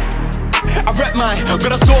work. I rep mine,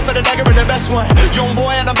 got a sword for the dagger in the best one. Young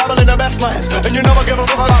boy and I'm babbling the best lines. And you know I give a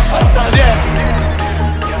fuck about sometimes,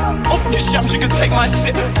 yeah. Oh, your shams, you can take my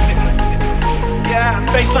sip.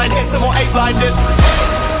 Baseline hit, some more 8-line this.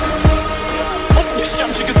 Oh, your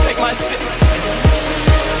shams, you can take my sip.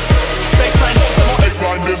 Baseline hit, some more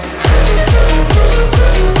 8-line this.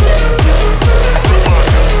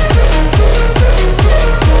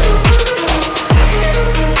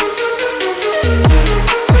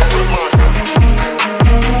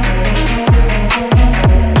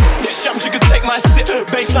 Your shams, you can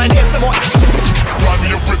Baseline, here's some more. Buy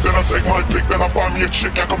me a whip, then I take my pick. Then I find me a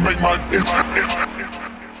chick I can make my itch.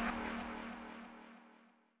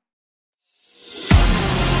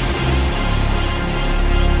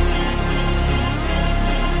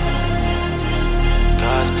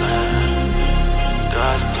 God's plan,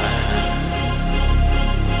 God's plan.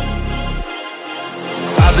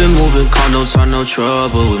 I've been moving calm, don't start no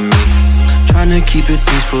trouble with me. Tryna keep it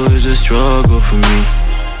peaceful is a struggle for me.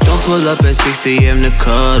 Don't pull up at 6 AM to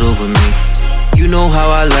cuddle with me. You know how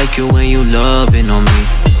I like it when you loving on me.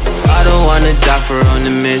 I don't wanna die for them to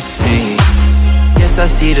miss me. Yes, I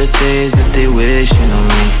see the things that they wishing on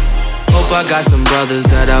me. Hope I got some brothers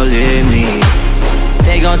that outlive me.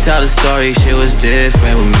 They gon' tell the story, shit was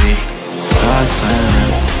different with me. God's plan,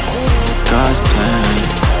 God's plan.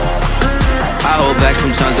 I hold back,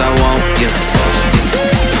 sometimes I won't, yeah.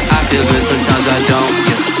 I feel good, sometimes I don't,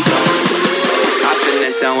 yeah. I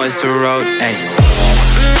finesse down West Road, ayy.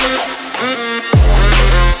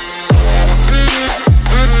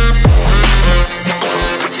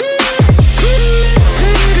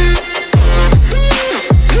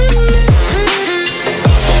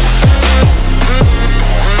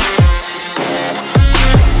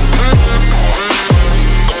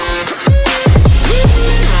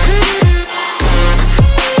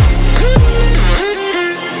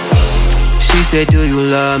 Say, do you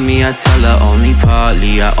love me? I tell her only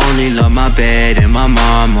partly. I only love my bed and my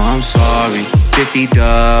mama, I'm sorry. 50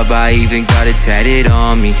 dub, I even got it tatted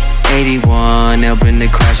on me. 81, they'll bring the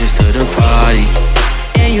crashes to the party.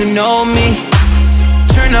 And you know me,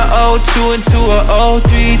 turn a 02 into a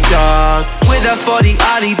 03, dog. With a 40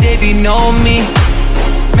 Ollie, they be know me.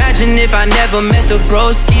 Imagine if I never met the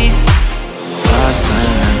broskies. God's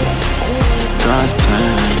plan, God's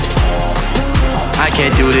plan. I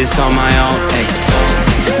can't do this on my own, ayy.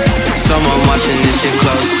 Someone watching this shit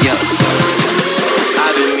close, yeah.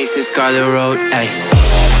 I've been me since Scarlet Road, ayy.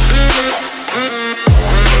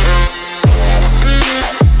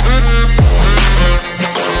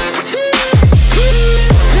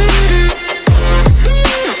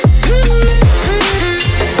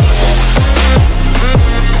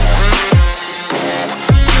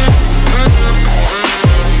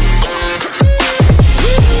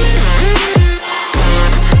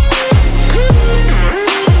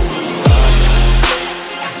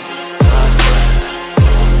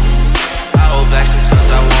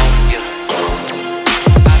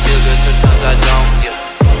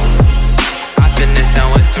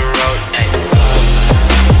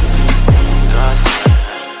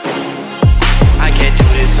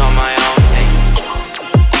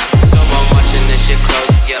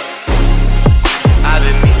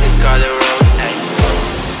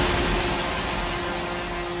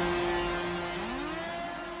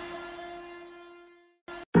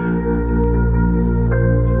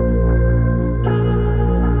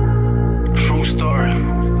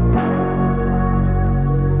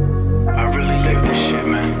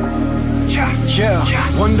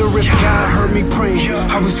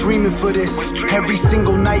 Every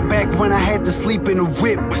single night back when I had to sleep in a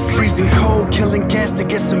whip. Freezing cold, killing gas to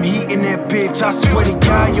get some heat in that bitch. I swear to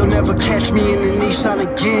God, you'll never catch me in the niche line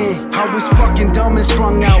again. I was fucking dumb and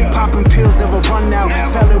strung out, popping pills never run out.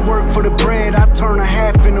 Selling work for the bread, I turn a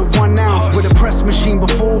half into 1 ounce. With a press machine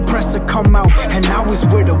before press to come out. And I was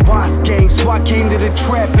with the Wasp gang, SWAT came to the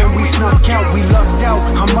trap and we snuck out, we lucked out.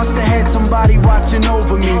 I must have had somebody watching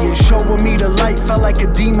over me and showing me the light, felt like a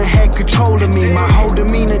demon had control of me. My whole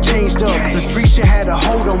demeanor changed up, the street shit had a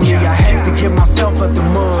hold on me. I had to get myself out the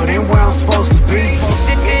mud, ain't where I'm supposed to be.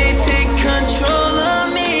 They take control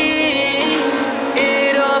of me.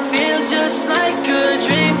 It all feels just like a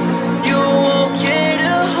dream. You won't get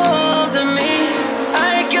a hold of me.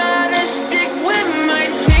 I gotta stick with my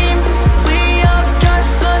team. We all got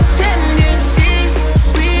some tendencies.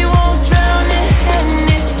 We won't drown in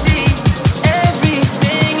Hennessy.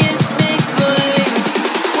 Everything is make-believe.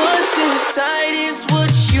 What's inside is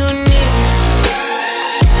what you need.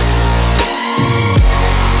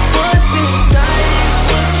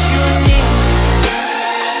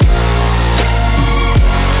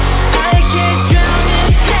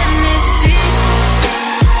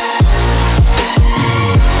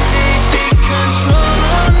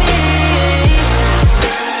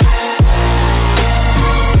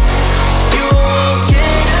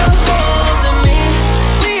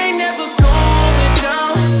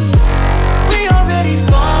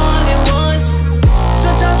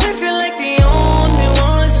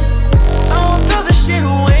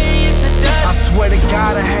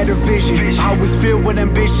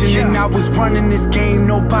 I was running this game,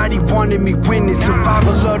 nobody wanted me winning.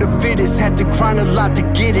 Survival of the fittest, had to grind a lot to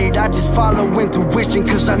get it. I just follow intuition,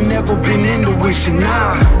 cause I never been into wishing.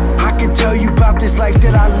 Nah, I can tell you about this life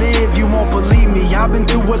that I live, you won't believe me. I've been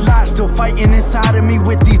through a lot, still fighting inside of me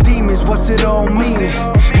with these demons. What's it all mean?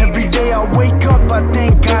 Every day I wake up, I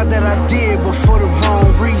thank God that I did, but for the wrong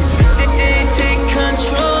reason. They take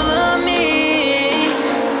control of me.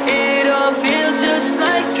 It all feels just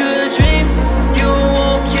like a dream. You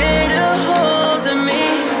won't get a hold of me.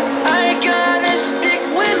 I gotta stick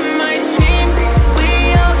with my team. We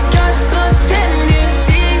all got some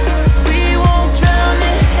tendencies. We won't drown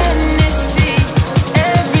in Hennessy.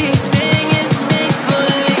 Everything is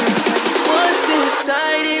make-believe. What's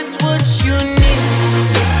inside is what you need.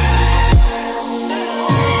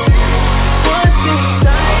 What's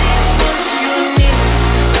inside is what you need.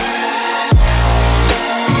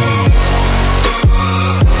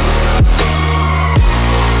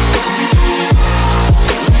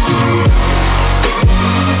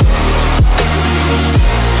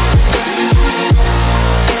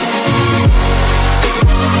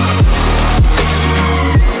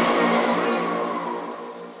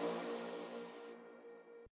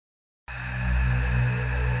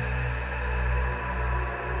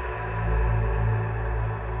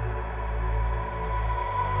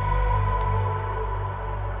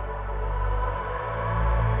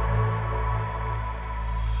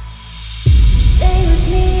 Stay with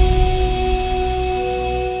me,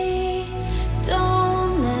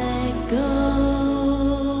 don't let go.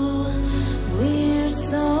 We're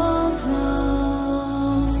so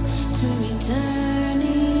close to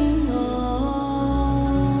returning home.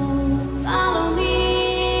 Follow me,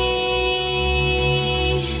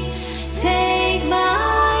 take my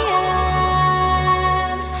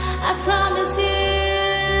hand. I promise you,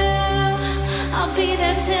 I'll be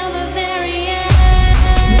there till the very end.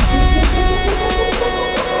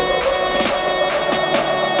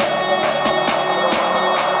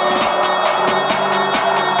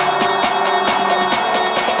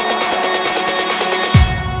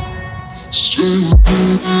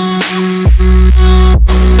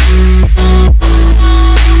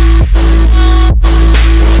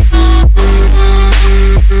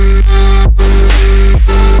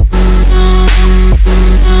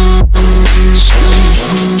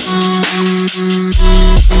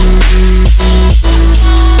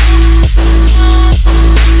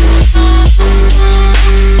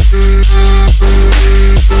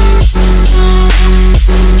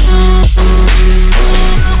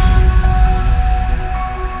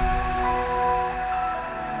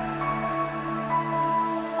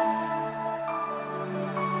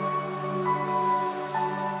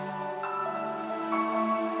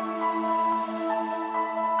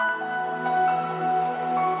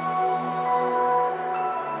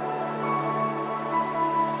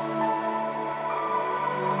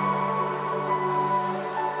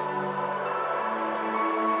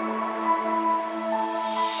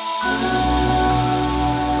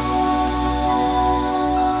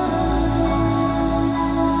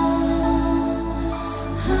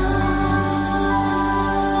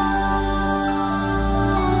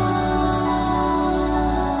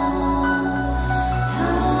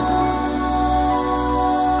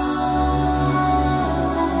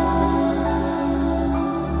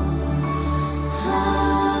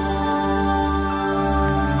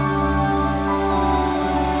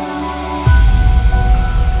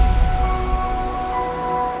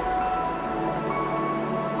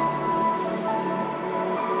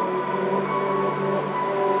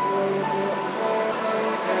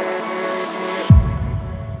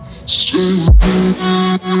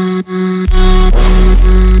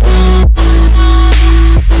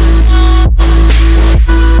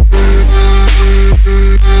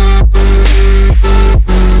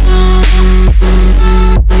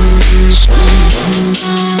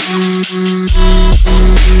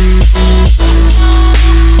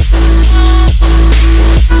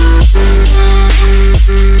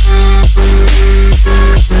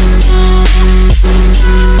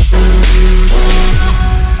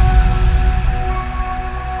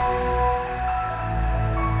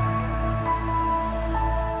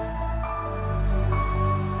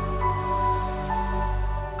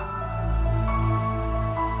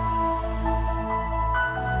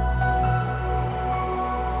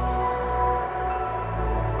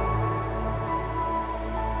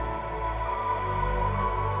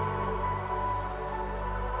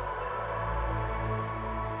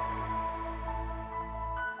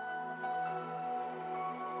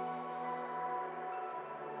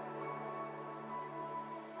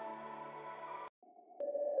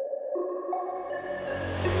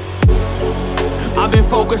 I've been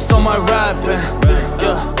focused on my rapping,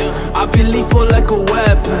 yeah. I be lethal like a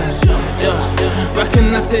weapon, yeah.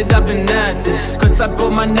 Recognize that I've been at this, cause I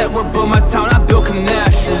built my network, built my town, I built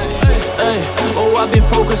connections. Ay, oh, I've been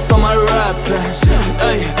focused on my rapping,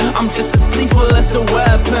 ay, I'm just as lethal as a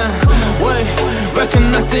weapon. Wait,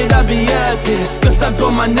 recognize that I be at this, cause I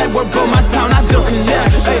built my network, built my town, I built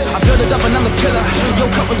connections. Ay, I built it up and I'm the killer. Yo,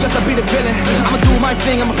 couple years I be the villain. I'ma do my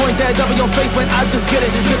thing, I'ma point that up in your face when I just get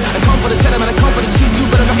it. Cause I come for the cheddar, man, I come for the cheese. You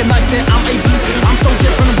better recognize that I'm a beast. I'm so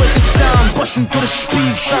different with the sound, busting through the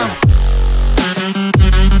speed, sound.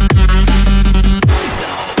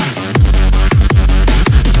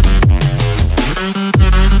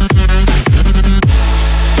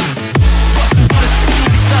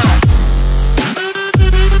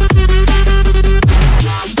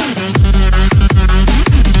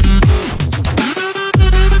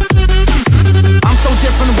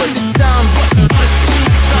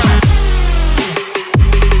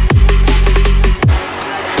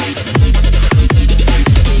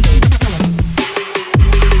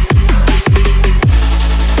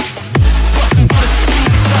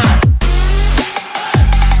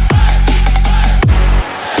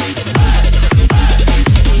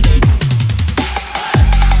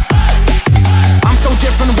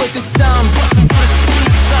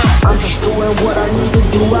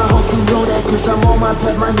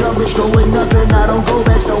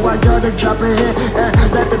 Drop a hit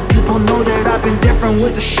and let the people know that I've been different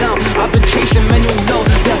with the sound. I've been chasing, man, you know.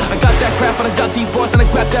 Yeah, I got that craft and I got these boys, and I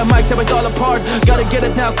grab that mic, tear it all apart. Gotta get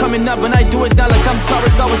it now, coming up, and I do it now like I'm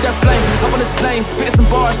Taurus, all with that flame. Up on this lane, spitting some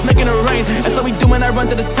bars, making it rain. That's how we do when I run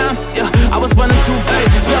to the times. Yeah, I was running too big.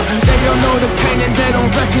 Yeah, they don't know the pain and they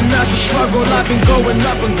don't recognize the struggle. I've been going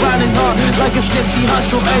up and grinding hard like a Nipsey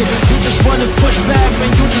hustle. Ay, you just wanna push back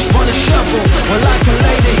when you just wanna shuffle. Well, I can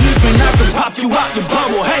lay the heat and I can pop you out your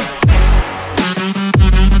bubble. Hey.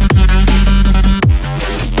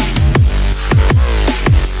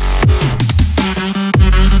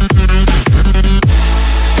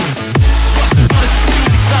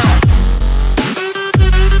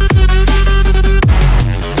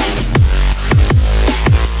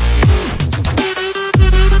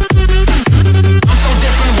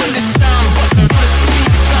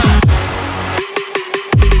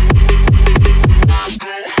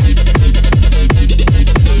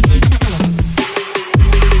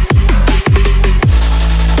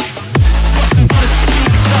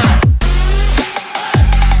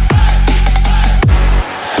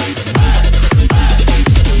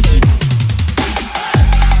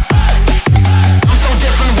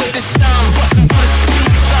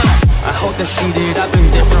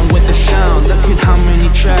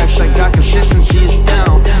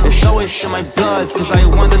 Cause I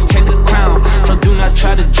want to take the crown. So do not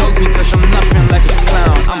try to joke me, cause I'm nothing like a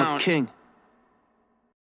clown. I'm a king.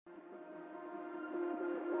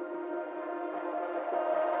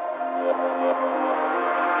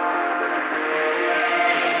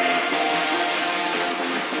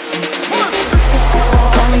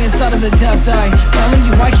 Calling inside of the depth eye, telling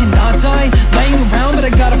you I cannot die. Laying around but I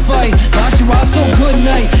gotta fight. Knocked you out so good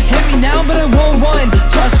night. Hit me now but I won't whine.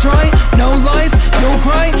 Just try, no lies, no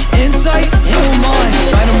cry. Insight, heal mine.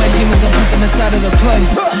 Fight on my demons and put them inside of the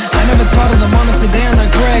place. I never taught of them honestly, they are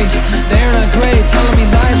not great. They are not great, telling me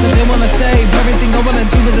lies that they wanna save. Everything I wanna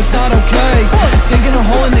do but it's not okay. Digging a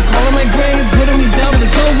hole and they calling my grave. Putting me down but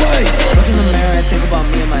there's no way. Look in the mirror, I think about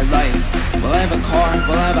me and my life. Will I have a car?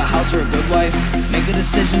 Will I have a house or a good wife? Make a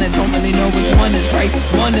decision, I don't really know which one is right.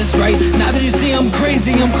 One is right. Now that you see I'm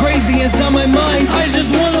crazy inside my mind. I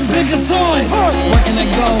just wanna pick a side. Where can I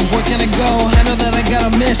go? Where can I go? I know that I got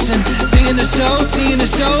a mission. Seeing the show,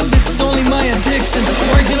 this is only my addiction.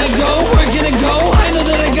 Where can I go? Where can I go? I know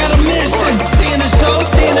that I got a mission. Seeing the show,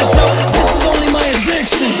 this is only my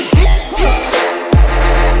addiction.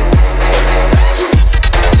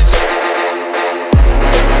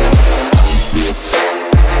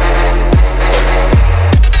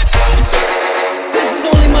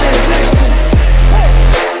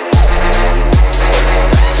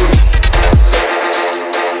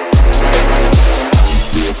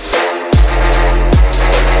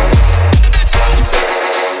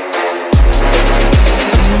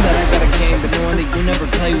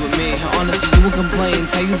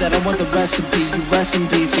 Recipe, you rest in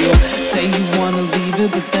peace. You say you wanna leave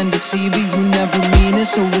it, but then deceive it. You never mean it,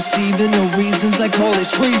 so receive it. No reasons, I call it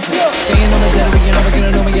treason. Saying I'm a dead, but you're never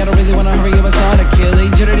gonna know me. I don't really wanna hurry up, I saw to kill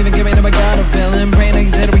it. You don't even give me no, I got a villain. Praying I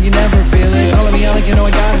get dead, but you never feel it. Calling me out like you know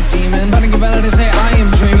I got a demon. Fighting about it and say I am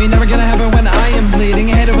dreaming. Never gonna happen when I am bleeding.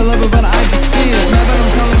 Hate it, but love it, but I can see it. Now that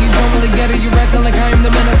I'm telling you, don't really get it. You're acting like I am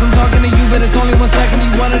the menace. I'm talking to you, but it's only 1 second.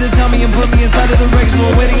 You wanted to tell me and put me inside of the rain.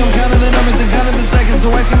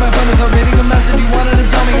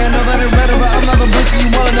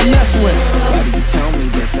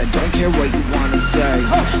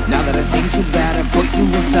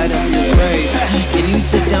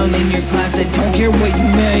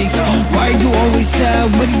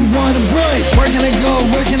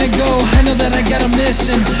 know that I got a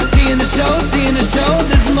mission. Seeing the show,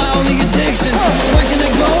 this is my only addiction. Where can I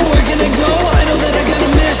go, I know that I got a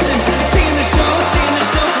mission. Seeing the show,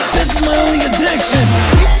 this is my only addiction.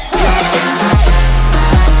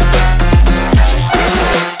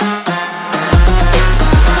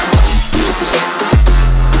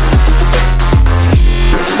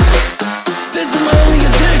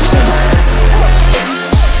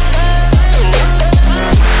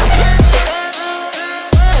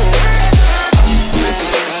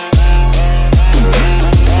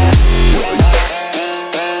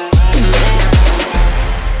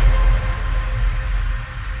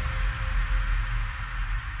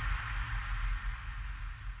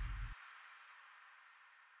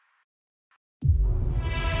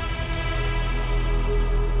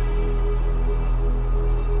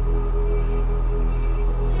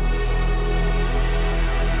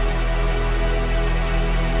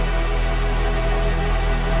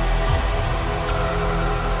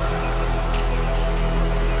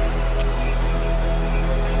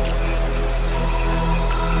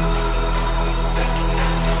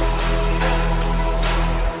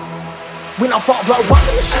 When I fall, blow up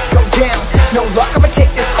and the shit go down. No luck, I'ma take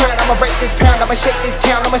this crown, I'ma break this pound, I'ma shake this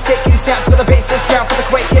town. I'm mistaking sounds for the bases drown, for the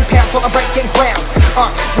quaking pounds on the breaking ground.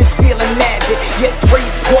 This feeling magic, yet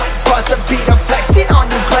 3-point buzz a beat of flexing on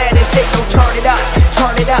you, glad to say so. Turn it up,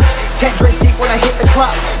 10 drinks deep when I hit the club.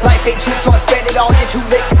 Life ain't cheap, so I spend it all, you're too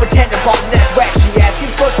late, you pretend to bomb. That's whack, she asking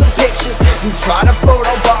for some pictures. You try to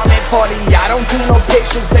photobomb it, funny, I don't do no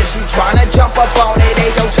pictures. Then she tryna jump up on it, hey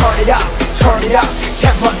yo, turn it up,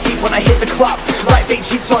 10 blunts deep when I hit the club. Life ain't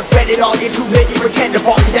cheap, so I spend it all, you're too lit, you pretend to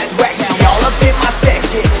bomb. That's whack, she all up in my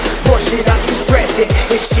section. Push it up, you stress it,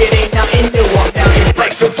 this shit ain't nothing new. I'm down here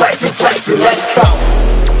flexin', let's go.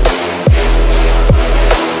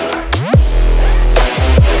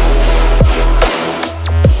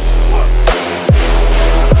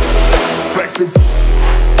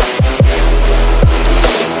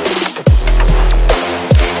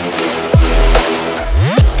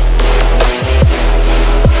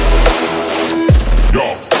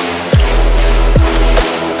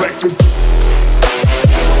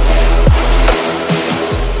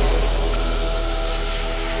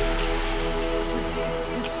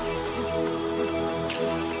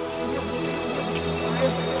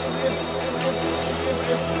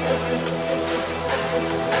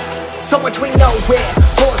 So between nowhere,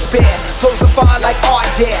 force bear, flows of fire like art,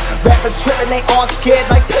 yeah. Rappers tripping, they all scared,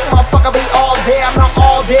 like pink motherfucker, we all there. I'm not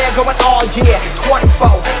all there, going all year,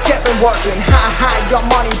 24/7 working, ha, your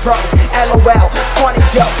money broke. LOL, funny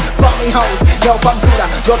joke, bummy hoes, no bum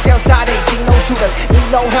Buddha. Look outside, ain't see no shooters,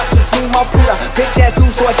 need no help, just need more Buddha. Bitch ass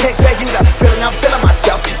who, so I text back you to feeling, I'm feeling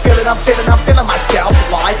myself, feeling myself,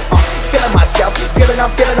 like, feeling myself, feeling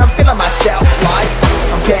myself, like,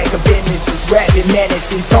 I'm back of business, rapping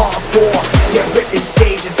menaces on 4. Yeah, ripping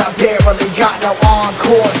stages, I barely got no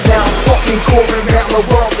encores. Now I'm fucking touring around the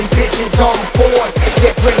world, these bitches on 4s.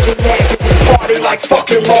 They're drinking negative, party like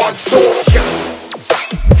fucking monsters.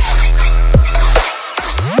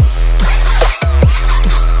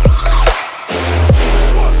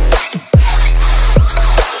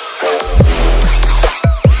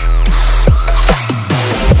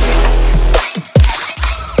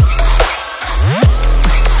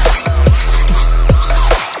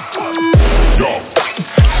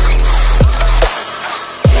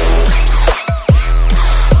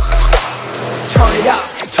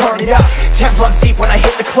 Deep when I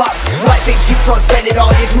hit the club. Life ain't cheap, so I spend it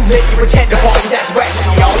all. You're too lit, you pretend to party. That's whack,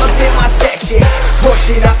 she all up in my section. Push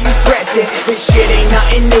it up, you stress it. This shit ain't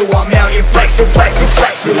nothing new. I'm out here flexing,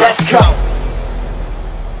 let's go.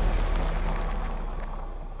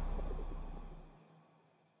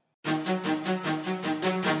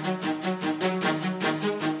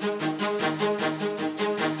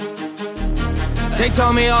 They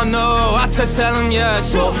told me, oh no, I touch, tell them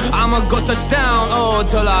yes. So I'ma go touchdown, oh,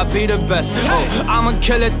 till I be the best. Oh, I'ma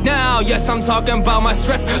kill it now, yes, I'm talking about my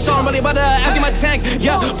stress. So I'm really about to empty my tank,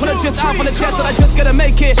 yeah. Put it just out for the chest, but I just gotta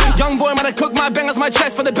make it. Young boy might have cooked my bangers, my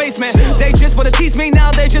chest for the basement. They just wanna tease me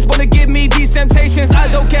now, they just wanna give me these temptations. I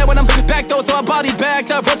don't care when I'm back though, so I body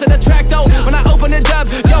backed up. Rush to the track though, when I open it up,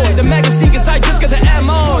 yo, the magazine, cause I just got the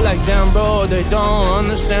M.O. Like damn bro, they don't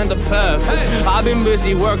understand the path. I've been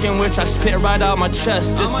busy working, which I spit right out my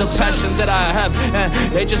chest. Just the passion that I have, and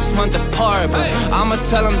they just want the part. But I'ma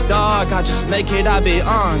tell them, dog, I just make it, I be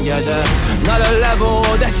on. Yeah, another level,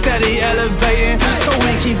 that's steady elevating. So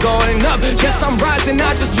we keep going up. Yes, I'm rising,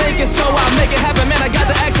 I just make it, so I make it happen. Man, I got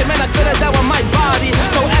the action, man, I feel it down with my body.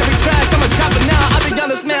 So every track, I'ma drop it now. I be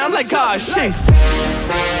honest, man, I'm like, God, shit.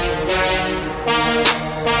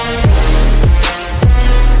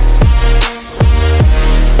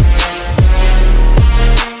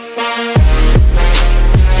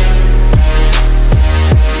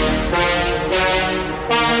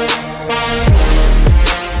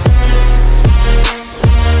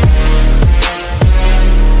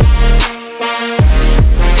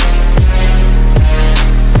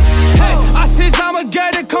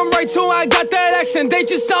 attention. They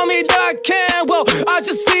just tell me that I can. Well, I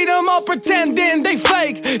just see them all pretending they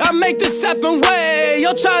fake. I make this happen way.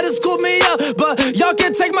 Y'all try to scoop me up, but y'all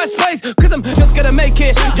can't take my space, cause I'm just gonna make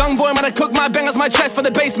it. Young boy, when I cook my bangers, my chest for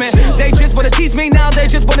the basement. They just wanna tease me now, they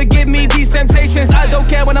just wanna give me these temptations. I don't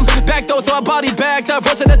care when I'm back though, so I body backed up.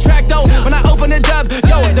 Verse in the track though, when I open it up,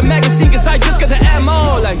 yo, the magazine cause I just got the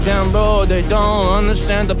ammo. Like damn bro, they don't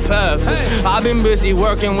understand the path, cause I've been busy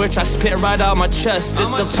working, which I spit right out my chest.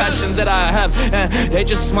 It's the passion that I have, and they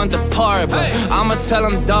just want the part, but I'ma tell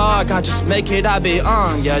them dog, I just make it, I be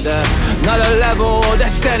on, yeah, another level,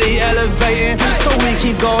 that's steady elevating, so we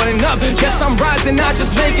keep going up. Yes, I'm rising, not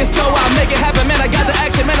just making, so I make it happen, man. I got the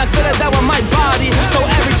action, man. I feel it down with my body. So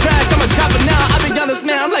every track, I'ma drop it now. I've been done this,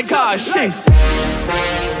 man. I'm like, God, sheesh.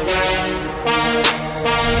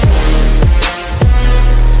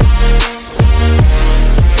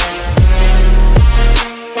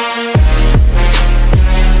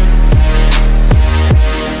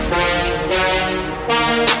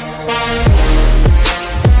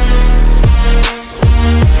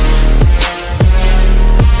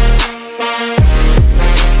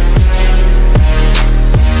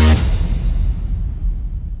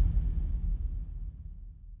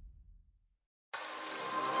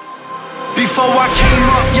 Before I came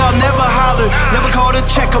up, y'all never hollered, never called a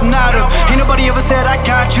check up, nada. Ain't nobody ever said I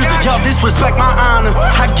got you, y'all disrespect my honor.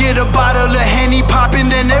 I get a bottle of Henny poppin',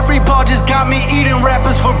 then every bar just got me eating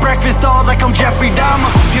rappers for breakfast, all like I'm Jeffrey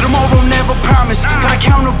Dahmer. See tomorrow, never promise, gotta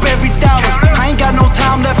count up every dollar. I ain't got no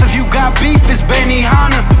time left, if you got beef, it's Benny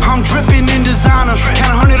Hanna. I'm dripping in designer,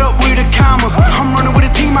 can't hunt it up with a comma. I'm running with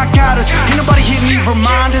a team, I got us, ain't nobody hit me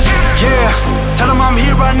reminders. Yeah, tell them I'm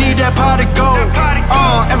here, I need that pot of gold.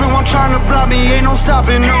 Everyone trying to block me, ain't no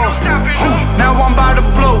stopping, no. Now I'm by the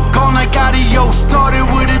blow, gone like Adios. Started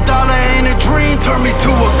with $1 and a dream, turned me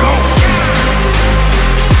to a goat.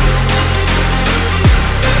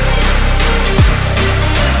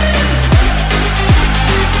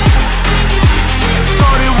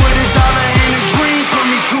 Started with $1 and a dream, turned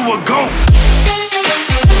me to a goat.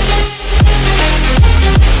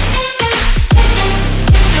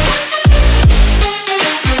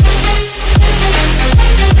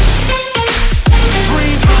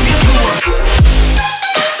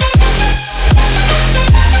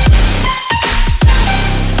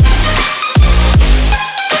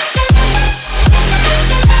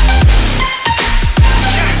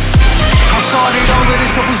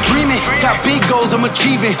 Got big goals I'm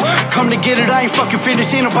achieving. Come to get it, I ain't fucking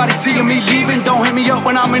finished. Ain't nobody seeing me leaving. Don't hit me up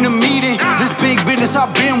when I'm in a meeting. This big business,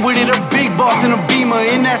 I've been with it. A big boss in a Beamer.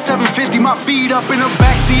 In that 750, my feet up in the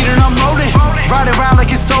backseat and I'm rolling. Riding around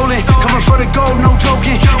like it's stolen. Coming for the gold, no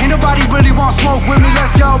joking. Ain't nobody really want smoke with me.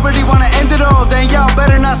 Unless y'all really wanna end it all, then y'all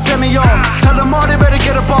better not send me on. Tell them all they better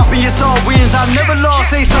get up off me. It's all wins, I never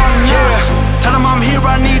lost, say something, yeah. Tell them I'm here,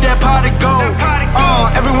 I need that pot of gold.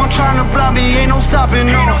 Everyone trying to block me, ain't no stopping,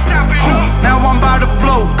 no. Now I'm by the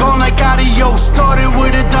blow, gone like Adios. Started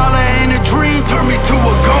with $1 and a dream, turned me to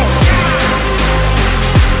a goat.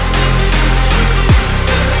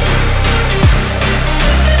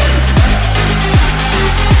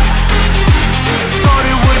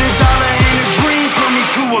 Started with $1 and a dream, turned me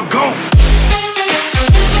to a goat.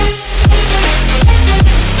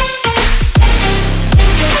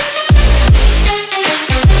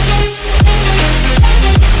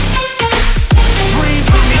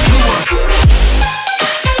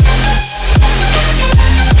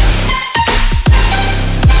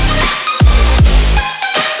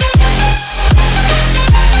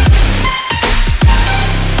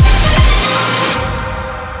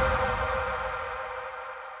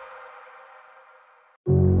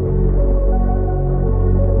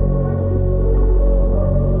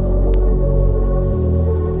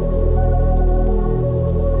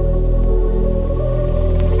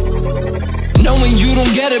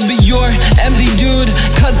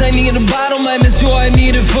 I need a bottle, might miss you, I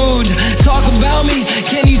needed food. Talk about me,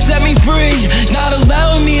 can you set me free? Not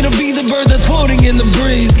allowing me to be the bird that's floating in the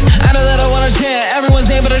breeze. I know that I wanna chant, everyone's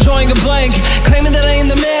name but I'm drawing a blank. Claiming that I am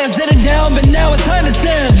the man, sitting down but now it's time to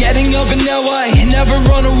stand. Getting up and now I never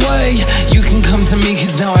run away. You can come to me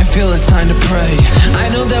cause now I feel it's time to pray. I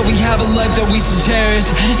know that we have a life that we should cherish.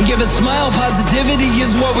 Give a smile, positivity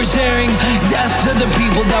is what we're sharing. Death to the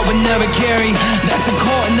people that would never carry. That's a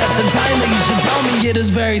call and that's the time that you should tell me it is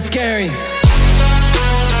very scary.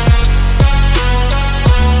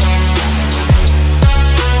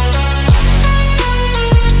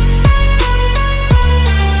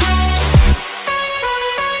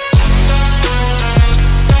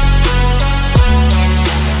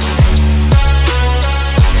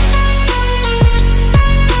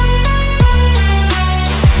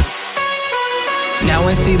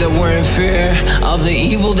 fear of the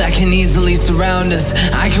evil that can easily surround us.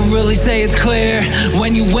 I can really say it's clear.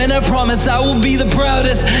 When you win, I promise I will be the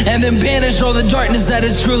proudest, and then banish all the darkness that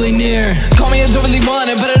is truly near. Call me as overly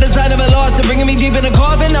wanted, but I decided I lost it, bringing me deep in a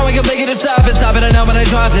coffin. Now I can beg you to stop it, I know when I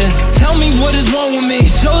dropped it. Tell me what is wrong with me,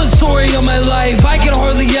 show the story of my life. I can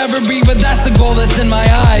hardly ever breathe, but that's the goal that's in my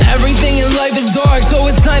eye. Everything in life is dark, so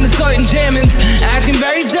it's time to start enchantments. Acting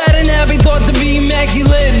very sad and happy, thought to be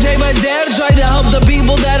immaculate. Day by day I try to help the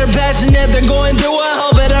people that are passionate. They're going through a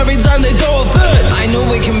hell, but every time they throw a fit. I know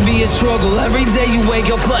it can be a struggle. Every day you wake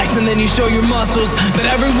up flex and then you show your muscles, but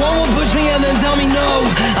everyone will push me and then tell me no.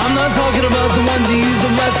 I'm not talking about the ones who use to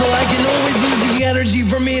wrestle. I can always use the energy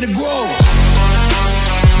for me to grow.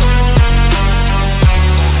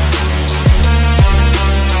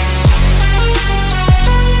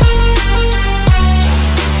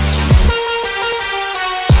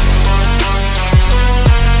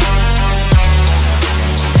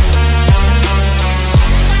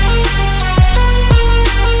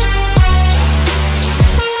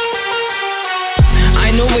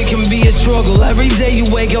 Struggle. Every day you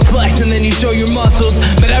wake up flex and then you show your muscles,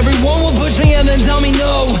 but everyone will push me and then tell me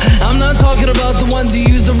no. I'm not talking about the ones who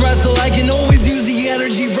use to wrestle. I can always use the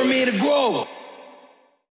energy for me to grow.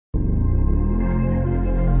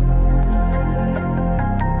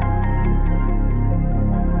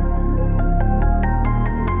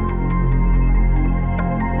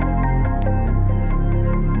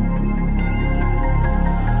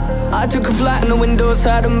 I took a flight and the windows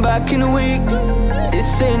had them back in a week.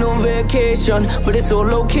 This ain't no vacation, but it's all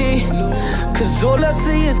low-key. Cause all I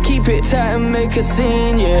see is keep it tight and make a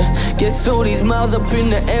scene, yeah. Guess all these miles up in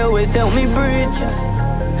the airways help me breathe.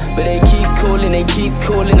 But they keep calling,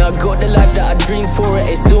 I got the life that I dreamed for it.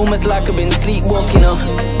 It's almost like I've been sleepwalking,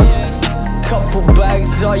 Couple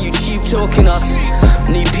bags, are you cheap talking us?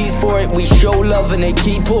 Need peace for it, we show love and they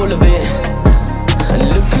keep all of it. And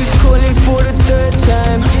look who's calling for the third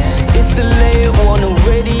time. It's a late one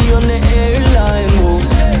already on the airline. Whoa.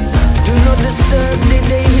 Do not disturb, did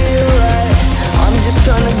they hear right? I'm just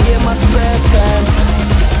trying to get my spare time.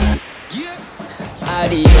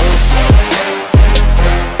 Adios.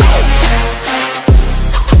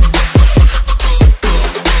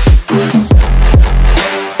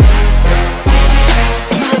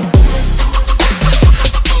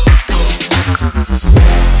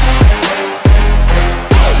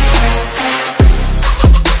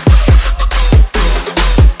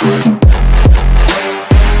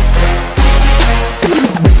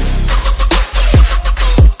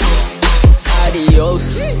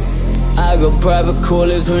 Private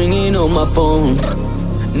callers ringing on my phone.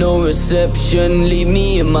 No reception, leave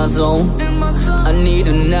me in my zone. I need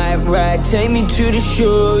a night ride, take me to the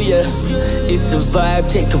shore, yeah. It's a vibe,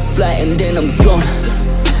 take a flight and then I'm gone.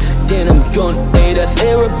 Hey, that's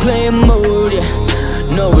aeroplane mode,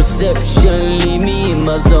 yeah. No reception, leave me in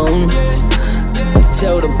my zone.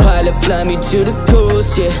 Tell the pilot, fly me to the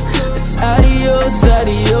coast, yeah. It's adios,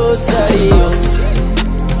 adios, adios.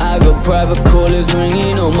 I got private callers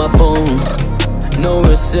ringing on my phone. No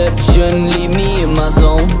reception, leave me in my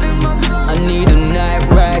zone. I need a night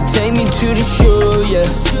ride, take me to the shore, yeah.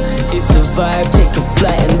 It's a vibe, take a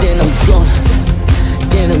flight and then I'm gone.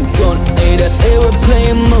 Hey, that's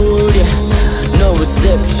aeroplane mode, yeah. No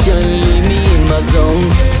reception, leave me in my zone.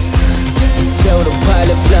 Tell the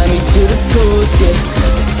pilot, fly me to the coast, yeah.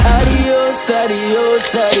 It's adios, adios,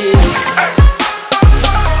 adios.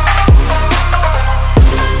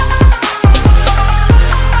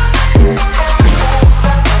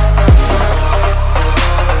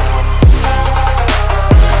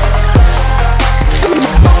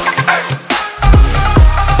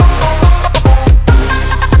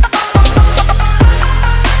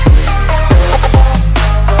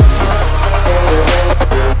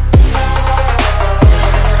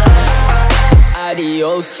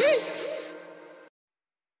 Adios.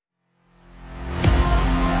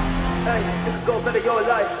 Hey, you can go better your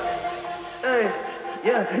life. Hey,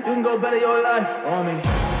 yeah, you can go better your life. Ormen.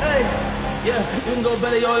 Hey, yeah, you can go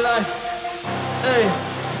better your life. Hey,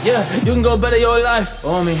 yeah, you can go better your life.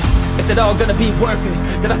 Ormen. Is it all gonna be worth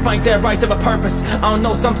it? Did I find that right to a purpose? I don't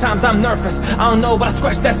know, sometimes I'm nervous. I don't know, but I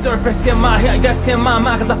scratch that surface in my head, that's in my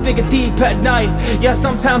mind, cause I figure deep at night. Yeah,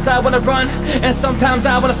 sometimes I wanna run, and sometimes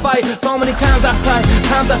I wanna fight. So many times I've tried,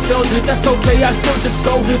 times I failed, that's okay, I still just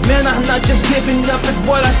go. Man, I'm not just giving up, it's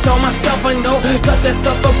what I tell myself I know. Got that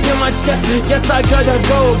stuff up in my chest, yes I gotta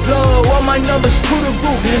go. Blow all my numbers through the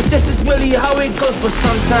roof, this is really how it goes. But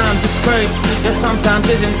sometimes it's crazy, yeah, sometimes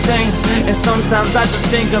it's insane. And sometimes I just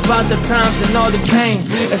think about the times and all the pain.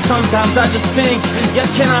 And sometimes I just think, yeah,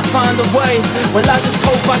 can I find a way? Well, I just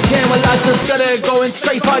hope I can. Well, I just gotta go and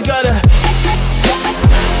strafe. I gotta.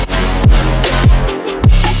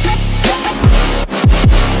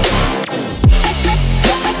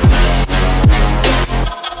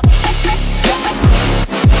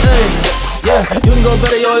 Hey, yeah, you can go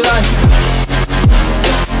better your life.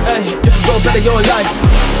 Hey, you can go better your life.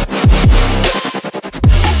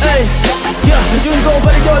 Hey, yeah, you can go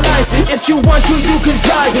better your life. If you want to, you can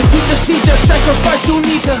try. You just need to sacrifice, you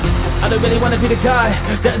need to. I don't really wanna be the guy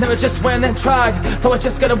that never just went and tried. So I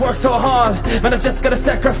just gotta work so hard, man, I just gotta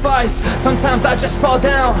sacrifice. Sometimes I just fall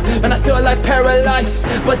down, and I feel like paralyzed.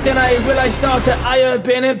 But then I realized now that I have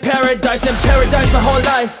been in paradise my whole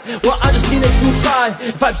life. Well, I just needed to try.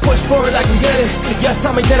 If I push forward, I can get it. Yeah,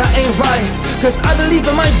 tell me that I ain't right, cause I believe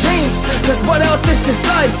in my dreams. Cause what else is this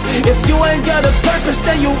life? If you ain't got a purpose,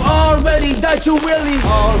 then you already died. You really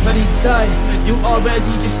already died. You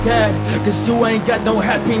already just dead. Cause you ain't got no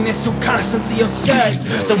happiness, you constantly upset.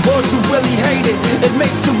 The world you really hate it, it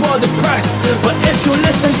makes you all depressed. But if you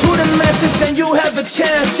listen to the message, then you have a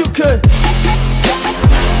chance. You could.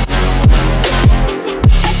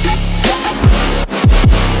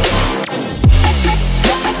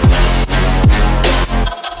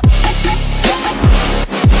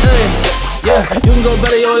 Hey, yeah, you can go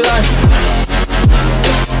better your life.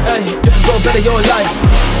 Hey, you can go better your life.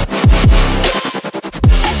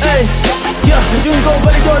 Hey, yeah, you can go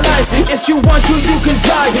better your life. If you want to, you can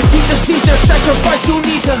try. You just need to sacrifice, you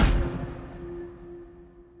need to.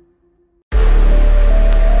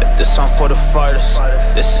 This song for the fighters,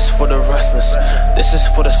 this is for the wrestlers, this is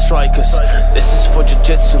for the strikers, this is for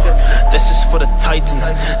jiu-jitsu, this is for the titans,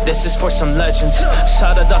 this is for some legends.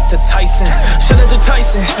 Shout out Dr. Tyson, shout out to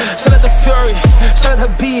Tyson, shout out to Fury, shout out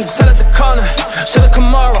to Habib, shout out to Conor, shout out to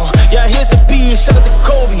Kamaru, yeah, here's a beat. Shout out to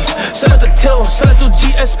Kobe, shout out to Till, shout out to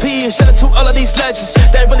GSP, shout out to all of these legends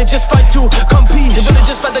that really just fight to compete. They really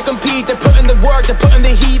just fight to compete, they put in the work, they put in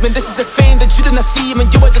the heat. Man, this is a thing that you did not see, man,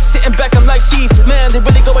 you are just sitting back, I'm like, she's, man, they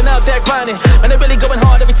really going out there grinding, and they really going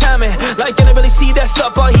hard every time, man. Like, I didn't really see that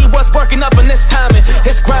stuff, but he was working up in this time, man.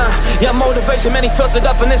 His grind, yeah, motivation, man, he feels it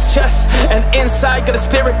up in his chest. And inside, got a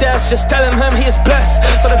spirit that's just telling him he is blessed.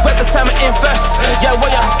 So they grab the time and invest, yeah, while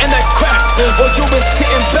you're in that craft. Well, you been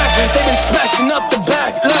sitting back, they been smashing up the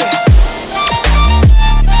back, like.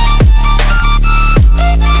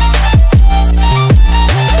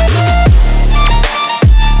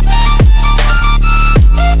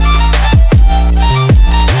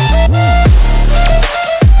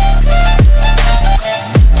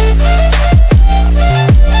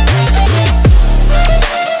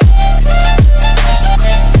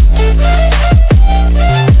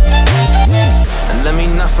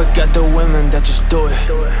 Forget the women that just do it.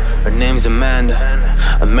 Her name's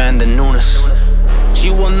Amanda Nunes. She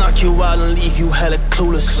will knock you out and leave you hella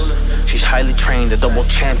clueless. She's highly trained, a double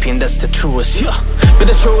champion, that's the truest. Yeah, be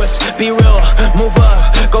the truest, be real, move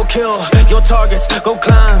up, go kill your targets, go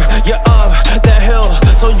climb, you're up that hill,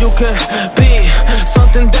 so you can be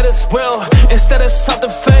something that is real, instead of something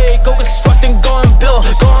fake. Go construct and go and build,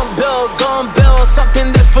 go and build, go and build something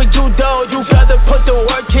that's for you though. You gotta put the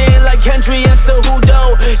work in like Hendry and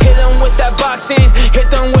Cejudo. Hit them with that boxing,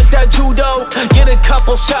 hit them with that judo. Get a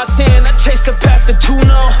couple shots in, I chase the path that you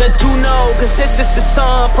know, cause this is the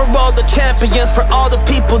song for all the champions, for all the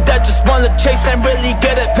people that just wanna chase and really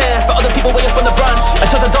get it, man. For all the people way up on the run, I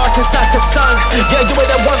chose the darkness, not the sun. Yeah, you were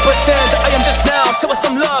that 1%, I am just now, show us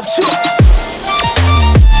some love, shoot.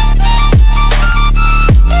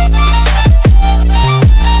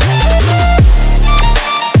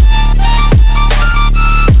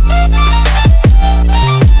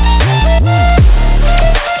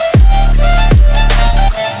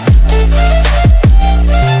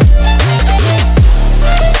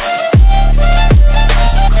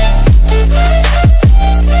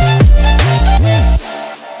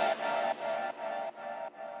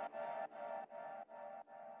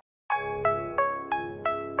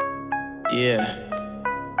 Yeah.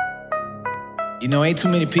 You know, ain't too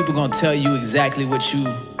many people gonna tell you exactly what you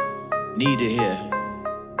need to hear.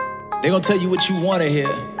 They gonna tell you what you wanna hear.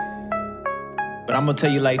 But I'm gonna tell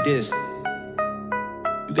you like this.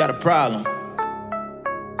 You got a problem.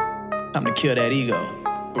 Time to kill that ego.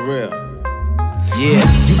 For real.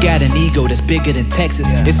 Yeah. You got an ego that's bigger than Texas.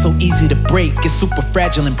 It's so easy to break, it's super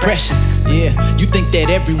fragile and precious. Yeah, you think that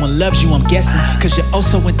everyone loves you, I'm guessing, cause you're oh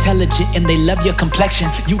so intelligent and they love your complexion.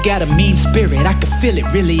 You got a mean spirit, I can feel it,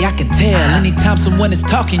 really, I can tell. Anytime someone is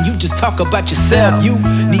talking, you just talk about yourself. You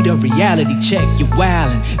need a reality check, you're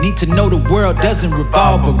wildin'. Need to know the world doesn't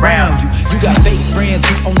revolve around you. You got fake friends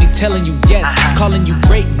who only telling you yes, calling you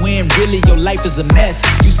great when really your life is a mess.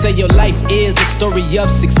 You say your life is a story of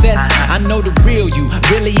success. I know the real you,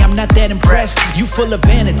 really I'm not that impressed. You full of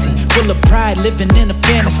vanity, full of pride, living in a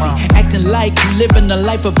fantasy, acting like you living the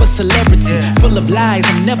life of a celebrity. Full of lies,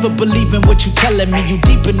 I'm never believing what you telling me. You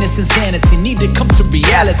deep in this insanity, need to come to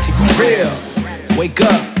reality for real. Wake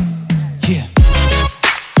up, yeah.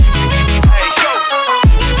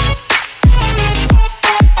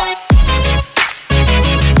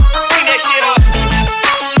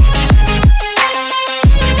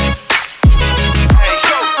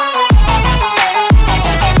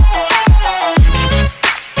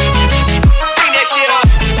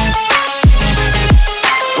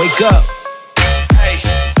 Wake up. Hey,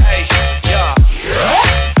 hey, yeah.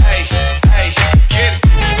 Hey, hey, get it.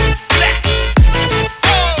 Black.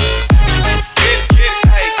 Get it,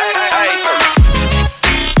 hey, hey, hey.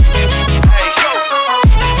 Hey, go.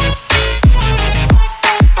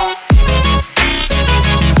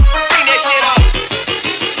 Bring that shit up.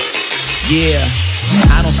 Yeah,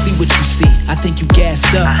 I don't see what you see, I think you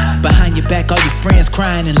gassed up. Behind your back, all your friends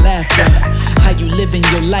crying and laughter. How you living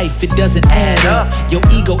your life, it doesn't add up. Your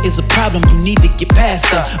ego is a problem, you need to get past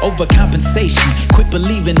the overcompensation. Quit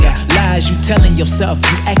believing the lies you telling yourself.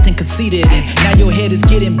 You acting conceited and now your head is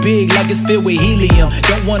getting big like it's filled with helium.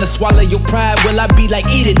 Don't wanna swallow your pride, well I be like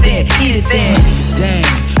eat it then, eat it then. Dang,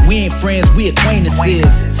 we ain't friends, we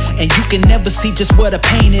acquaintances. And you can never see just what a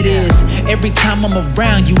pain it is. Every time I'm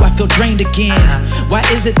around you, I feel drained again. Why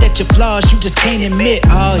is it that your flaws you just can't admit?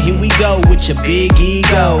 Oh, here we go with your big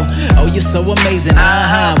ego. Oh, you're so amazing,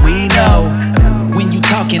 we know. When you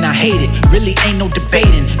talking, I hate it. Really ain't no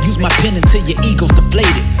debating. Use my pen until your ego's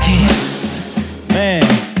deflated. Yeah. Man.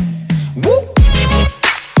 Woo.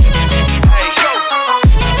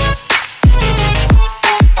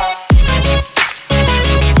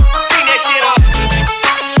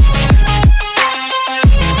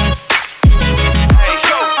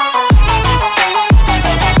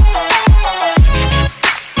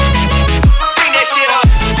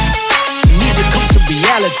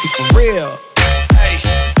 For real. Hey,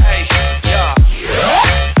 hey, yeah.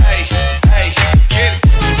 Hey, hey, get it.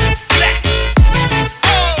 Black.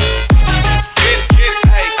 Get it,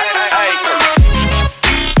 hey, hey, hey.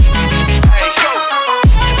 Hey, go.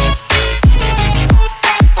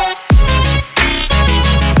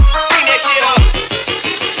 Bring that shit up.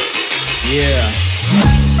 Yeah.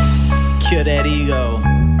 Kill that ego.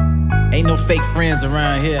 Ain't no fake friends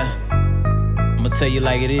around here. I'ma tell you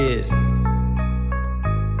like it is.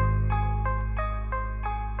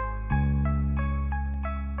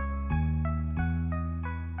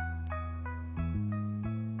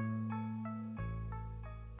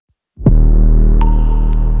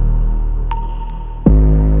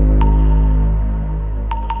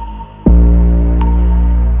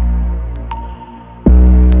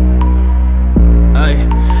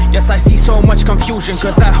 I see so much confusion,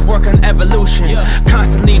 cause I work on evolution.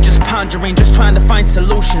 Constantly just pondering, just trying to find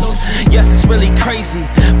solutions. Yes, it's really crazy,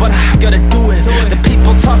 but I gotta do it. The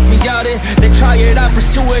people talk me out it, they try it, I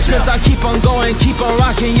pursue it. Cause I keep on going, keep on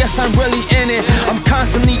rocking, yes, I'm really in it. I'm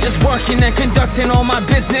constantly just working and conducting all my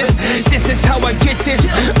business. This is how I get this,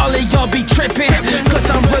 all of y'all be tripping. Cause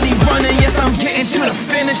I'm really running, yes, I'm getting to the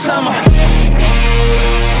finish.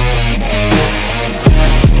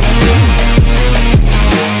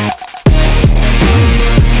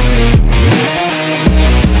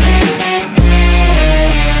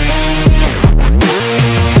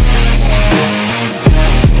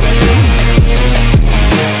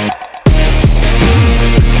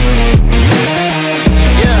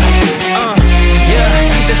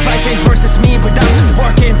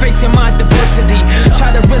 Facing my diversity,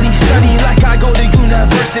 try to really study like I go to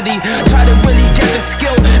university. Try to really get the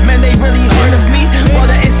skill, man, they really heard of me. Well,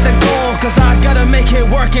 that is the goal, cause I gotta make it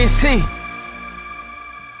work and see.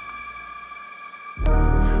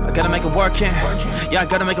 I gotta make it working, yeah, I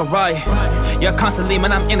gotta make it right. Yeah, constantly,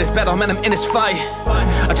 man, I'm in this battle, man, I'm in this fight.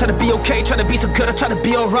 I try to be okay, try to be so good, I try to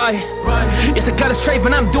be alright. Yes, I got it straight,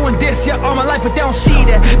 man, I'm doing this, yeah, all my life, but they don't see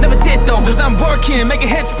that. Never did though, cause I'm working, making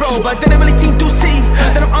hits, bro. But they don't really seem to see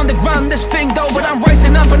that I'm on the ground, this thing though. But I'm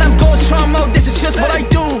rising up and I'm going strong, oh, this is just what I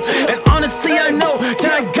do. And honestly, I know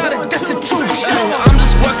that I got it, that's the truth. I'm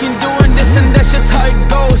just working, doing this, and that's just how it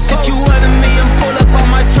goes. If you enemy and pull up, I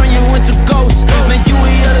might turn you into ghosts. Man, you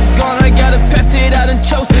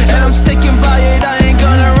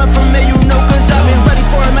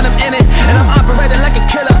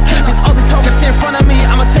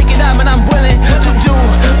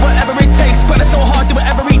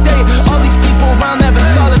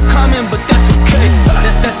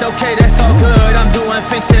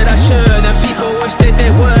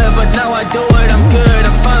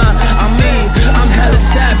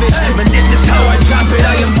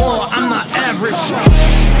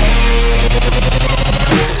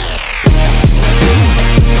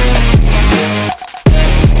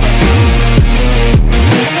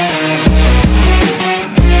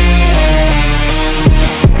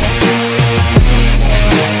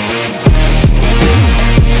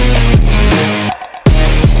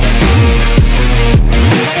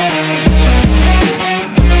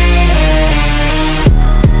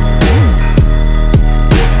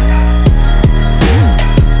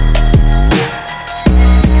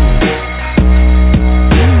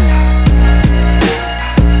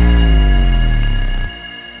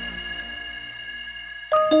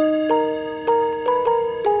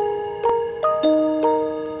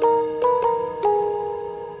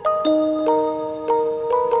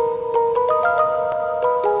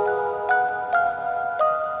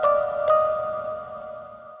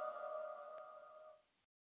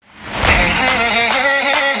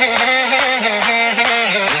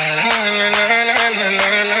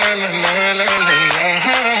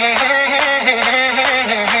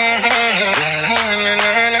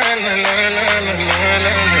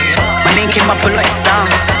name came up with like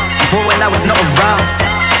songs, but when I was not around,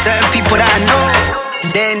 certain people that I know,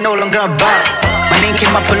 they ain't no longer about. My name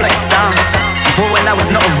came up with like songs, but when I was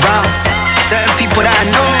not around, certain people that I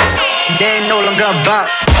know, they ain't no longer about.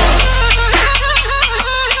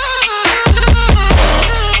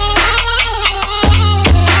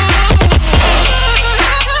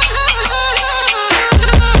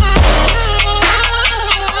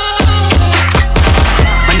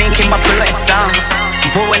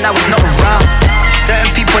 But when I was not around,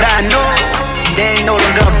 certain people that I know, they ain't no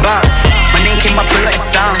longer about. My name came up with like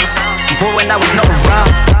songs, but when I was not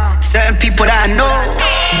around, certain people that I know,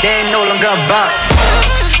 they ain't no longer about.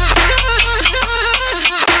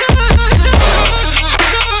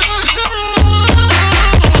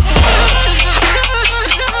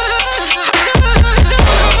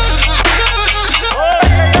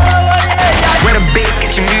 Where the bass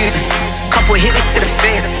get you moving, couple hitters to the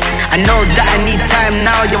face. I know that I need time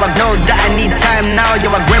now, yo, I know that I need time now, yo,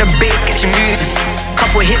 I grab the bass, get you moving.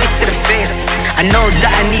 Couple hitters to the face. I know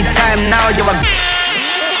that I need time now, yo,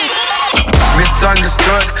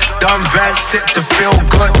 Misunderstood, done bad shit to feel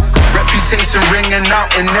good. Reputation ringing out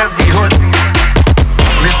in every hood.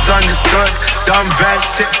 Misunderstood, done bad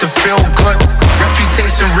shit to feel good.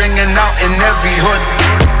 Reputation ringing out in every hood.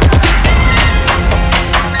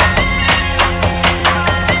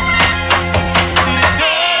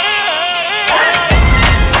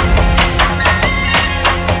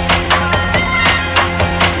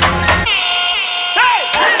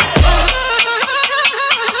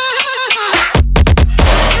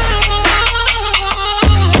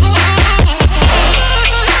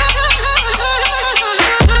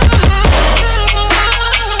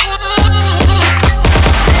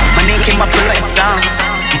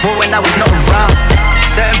 But when I was not around,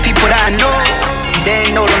 certain people that I know, they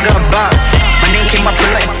ain't no longer about. My name came up with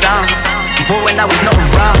like songs, but when I was not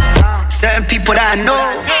around, certain people that I know.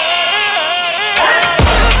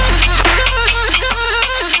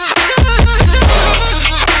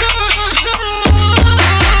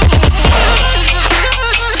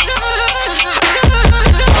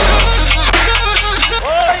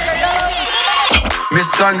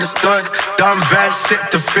 Misunderstood, done bad shit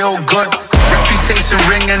to feel good. Reputation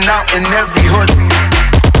ringing out in every hood.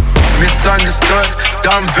 Misunderstood,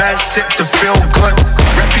 done bad shit to feel good.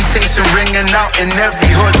 Reputation ringing out in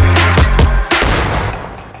every hood.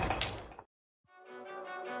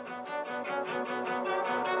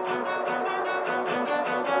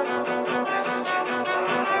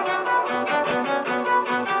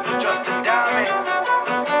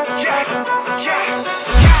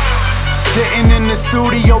 Sitting in the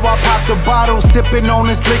studio, I popped a bottle, sipping on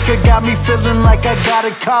this liquor, got me feeling like I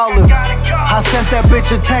gotta call her. I sent that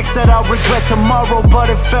bitch a text that I'll regret tomorrow, but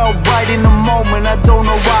it felt right in the moment, I don't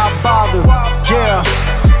know why I bothered. Yeah,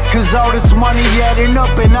 cause all this money adding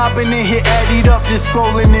up, and I've been in here added up, just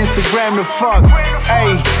scrolling Instagram to fuck.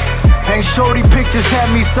 Ayy, and shorty pictures had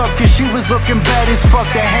me stuck, cause she was looking bad as fuck.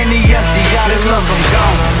 That Henny empty, gotta love, I'm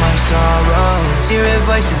gone. My sorrows, hear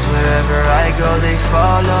voices wherever I go, they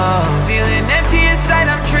follow. Feeling empty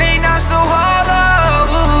inside, I'm drained, I'm so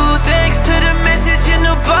hollow. Ooh, thanks to the message in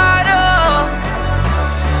the bottle.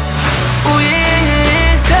 Ooh,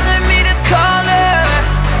 yeah, it's telling me to call her,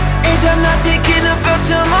 and I'm not thinking about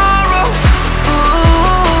tomorrow.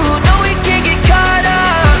 Ooh, no, we can't get caught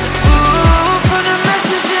up. Ooh, for the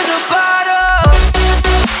message in the bottle.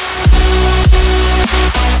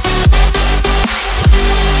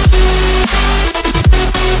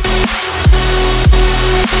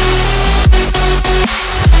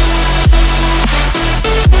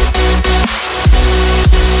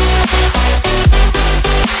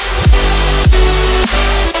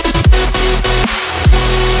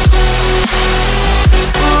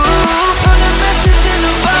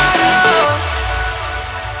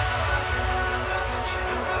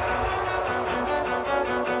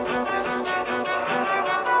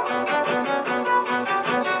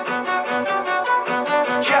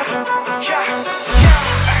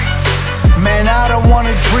 Man, I don't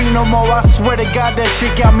wanna drink no more, I swear to God that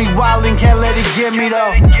shit got me wildin', can't let it get me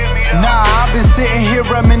though. Nah, I've been sitting here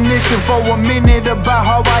reminiscing for a minute about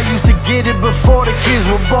how I used to get it before the kids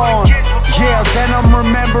were born. Yeah, then I'm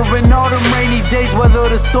remembering all them rainy days, weather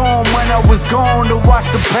the storm, when I was gone to wash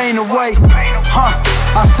the pain away. Huh,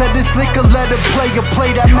 I said this liquor, let it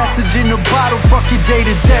play that message in the bottle, fuck your day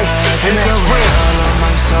to day. And then real.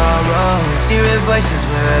 My sorrows, hear voices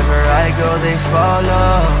wherever I go, they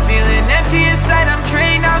follow. Feeling empty inside, I'm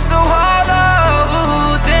drained, I'm so hollow.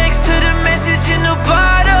 Ooh, thanks to the message in the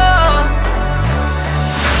bottle.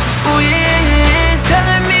 Ooh, yeah, it's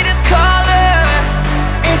telling me to call her,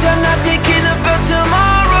 and I'm not thinking about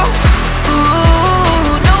tomorrow.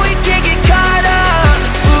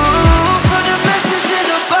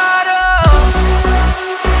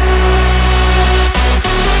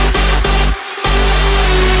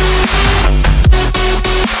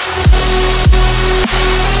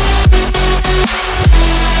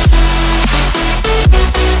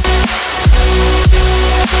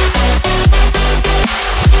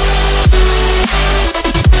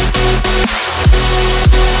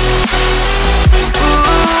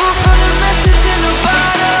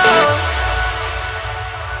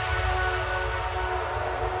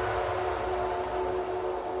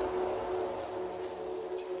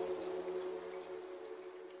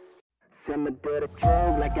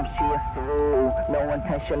 No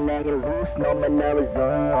intention and you lose, no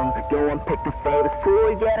mannerism. Go and pick your favorite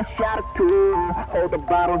tool, get a shot or two. Hold the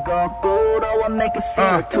bottle, go good, I will make a scene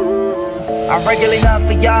or two. I'm regularly not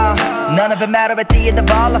for y'all. None of it matter at the end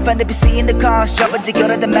of all. Offended be seeing the cost. Jumping to go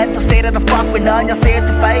to the mental state of the fuck with none. Y'all say it's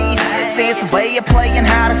a phase. Say it's a way of playing,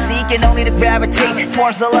 how to seek and only to gravitate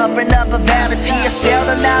towards the love and up of vanity. I sail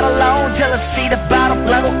the night alone till I see the bottom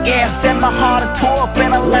level. Yeah, set my heart into a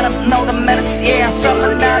fin and let them know the menace. Yeah,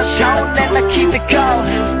 something that is shown and I keep it cold.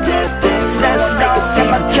 Says no,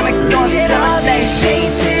 set my chemical Sundays.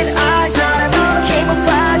 Painted eyes on it,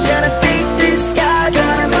 camouflage on a fake disguise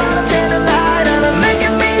on it. Turn the light on it,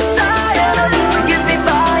 making me silent. It gives me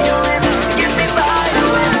violent, it gives me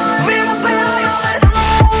violent. Real violent.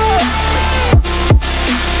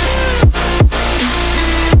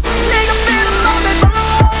 Nigga, feel the moment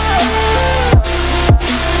below.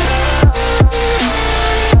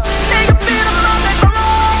 Nigga, feel the moment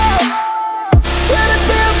below. Let it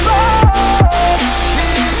be a ball.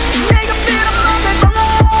 Nigga, feel the moment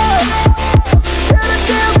below. Let it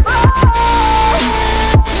be a ball.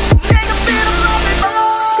 Nigga, feel the moment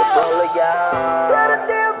below. Let it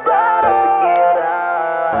be a ball.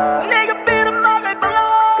 Nigga, feel the moment below.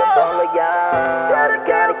 Gotta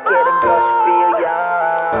get a gush, feel ya.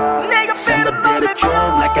 Nigga, feel the moment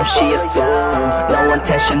below. Like I'm she assume. No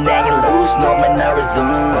intention and you lose, no mannerism.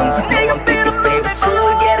 Nigga, feel the moment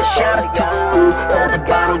below. Get a shot or two. Hold the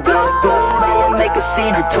bottle, go good, I will make a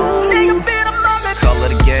scene or two. Nigga, feel the moment. Call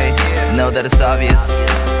it a game, know that it's obvious.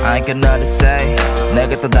 I ain't got nothing to say,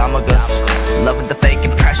 내가 또 담아갔어. Loving the fake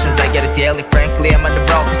impressions, I get it daily. Frankly, I'm on the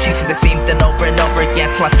road to chasing the same thing over and over again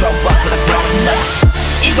till I throw up with a growing up.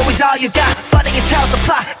 Ego is all you got. Funny it tells the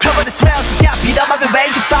plot. Cover the smells you got. Beat up my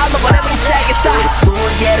ways and follow whatever you say you thought. So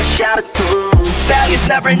get a shot or two. Failure's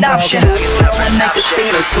never an option. Make a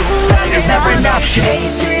scene or two. Failure's never an option.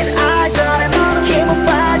 Painted eyes on it,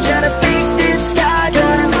 camouflage on a fake disguise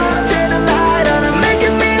on it. Turn the light on it,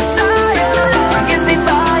 making me silent. It gives me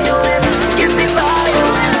violent, it gives me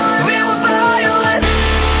violent. Real violent.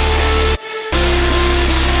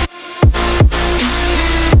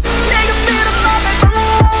 Nigga, feel the moment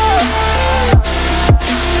below.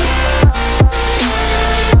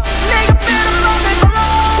 Nigga, feel the moment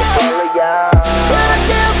below. Let it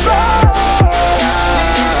be a ball.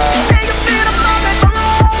 Nigga, feel the moment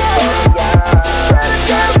below. Let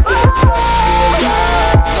it be a ball.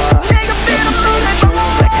 Nigga, feel the moment below.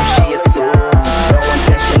 Like I'm she assume. No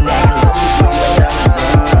intention and you lose, no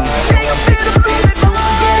mannerism. Nigga, feel the moment below.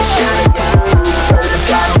 Get a shot or two. Hold the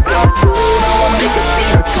bottle, go good, I will make a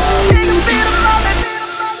scene or two. Nigga, feel the moment.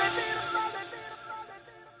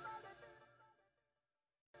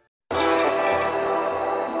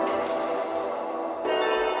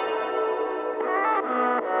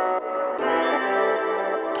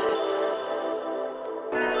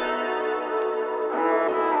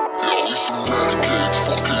 Yeah, we some renegades,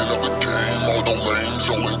 fucking up the game. All the lames,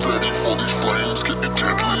 y'all ain't ready for these flames. Getting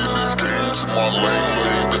deadly in these games. My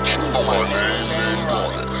lane, bet you know my name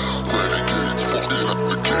on it. Renegades, fucking up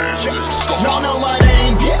the game. Y'all know my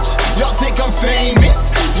name, bitch. Y'all think I'm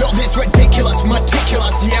famous. Yo, this ridiculous,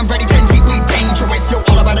 meticulous. Yeah, I'm ready 10 deep, we dangerous. Yo,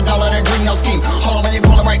 all about a dollar and green, no scheme. Hollow when you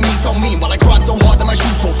call it right, me so mean. While I grind so hard that my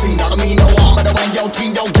shoes so seen. Not me, no armor to win, yo,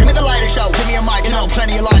 team. Yo, give me the lighter show. Give me a mic, you know,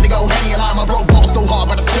 plenty of line to go. Henny a line, my bro ball so hard,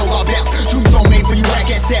 but I still got best. Tunes so made for you,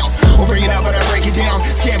 racket sounds. We'll bring it out, but I break it down.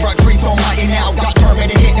 Scan brought trees so mighty now. Got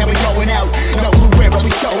Terminator to hit, now we going out. Know who, where are we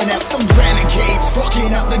showing out? Some renegades,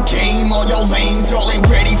 fucking up the game. All your lames, y'all ain't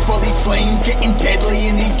ready for these flames. Getting deadly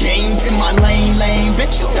in these games. In my lane,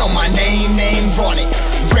 bitch, you know my name, run it.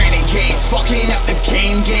 Renegades, fucking up the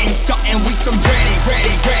game, starting we some ready.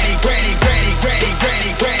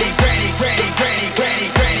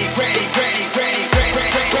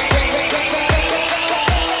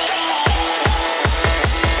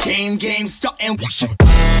 Game, starting we some.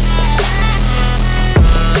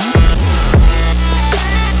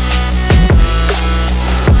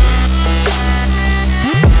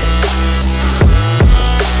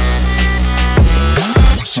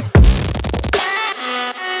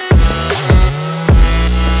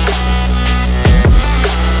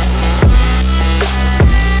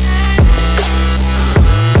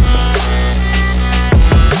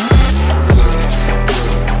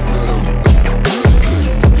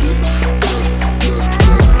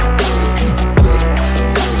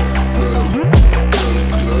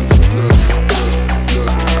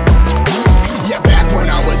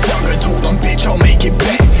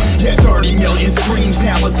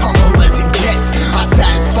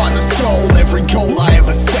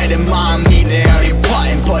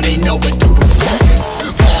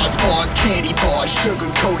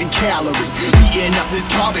 Eating up this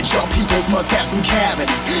garbage, your peoples must have some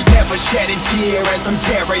cavities. Never shed a tear as I'm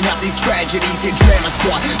tearing up these tragedies. Hit drama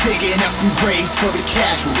squad, digging up some graves for the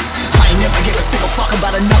casualties. I ain't never give a single fuck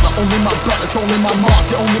about another. Only my brothers, only my moms,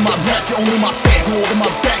 you're only my raps, you're only my fans. You're holding my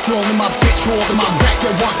back, you're only my bitch, you're holding my backs.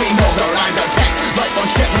 At once they know that I'm the tax. Life on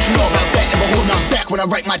check, what you know about that? Never holding on back when I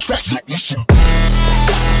write my track.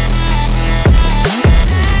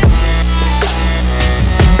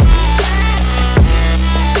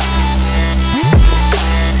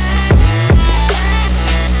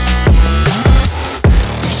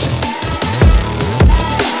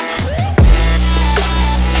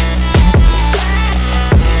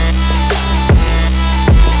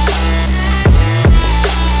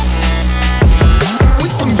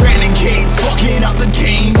 Fucking up the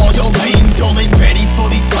game, all your lames, y'all ain't ready for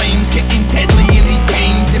these flames. Getting deadly in these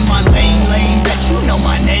games, in my lane, bet you know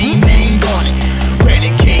my name on it.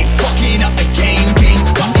 Renegades, fucking up the game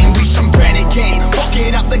something, we some renegades.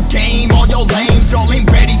 Fucking up the game, all your lames, y'all ain't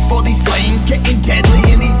ready for these flames. Getting deadly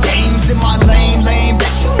in these games, in my lane,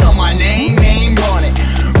 bet you know my name on it.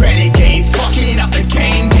 Renegades, fucking up the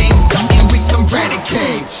game something, we some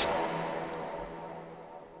renegades.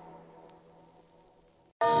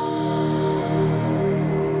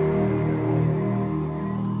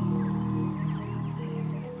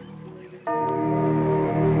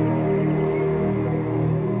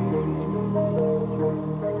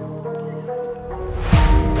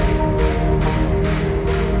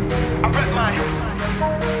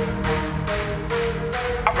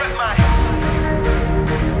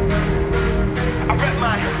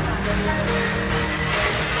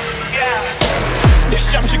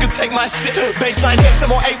 Shams, you can take my sit. Baseline hit,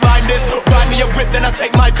 some more 8-line this. Buy me a whip, then I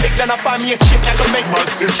take my pick. Then I find me a chick that can make my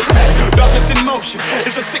itch. Darkness in motion.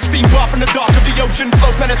 It's a 16 bar from the dark of the ocean.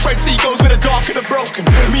 Flow penetrates egos with the dark of the broken.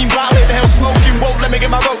 Meanwhile, in the hell smoking, won't let me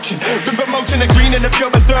get my roaching. Been promoting the green and the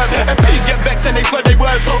pure as dirt. MPs get vexed and they slur their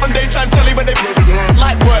words. On daytime telly when they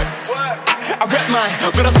light work. I rep mine,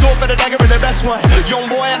 got a sword for the dagger in the best one.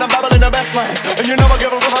 Young boy and I'm babbling the best lines. And you know I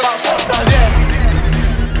give a fuck about sometimes, yeah.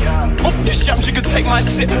 This Shams, you can take my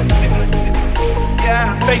sip.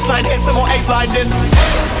 Baseline hit, some more 8-line this.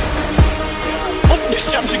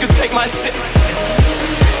 This Shams, you can take my sip.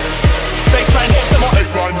 Baseline hit, some more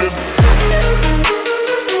 8-line this.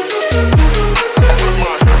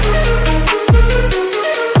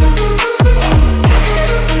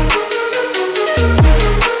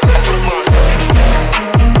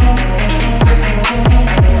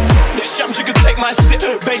 This Shams, you can take my sip.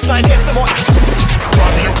 Baseline hit, some more. Buy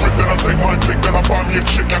me a whip, then I take my pick, then I find me a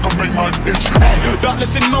chick that can make my itch.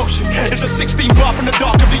 Darkness in motion, it's a 16 bar from the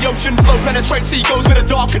dark of the ocean. Flow penetrates egos with the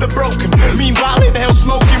dark of the broken. Meanwhile, in the hell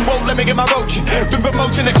smoking, won't let me get my roaching. Been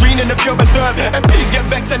promoting the green and the pure as dirt. MPs get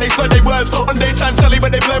vexed and they slur their words. On daytime telly when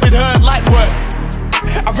they blur with her, light work.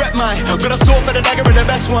 I rep mine, got a sword for the dagger in the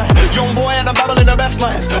best one. Young boy and I'm babbling the best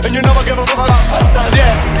lines. And you know I give a fuck about sometimes,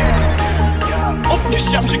 yeah. This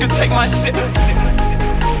Shams, you can take my sip.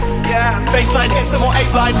 Baseline hit, some more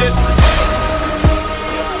 8-line this.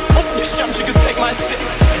 This Shams, you can take my sip.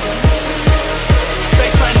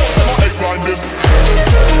 Baseline hit, some more 8-line this.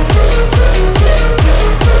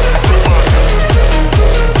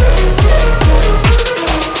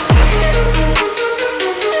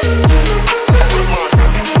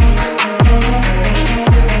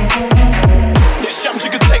 This Shams, you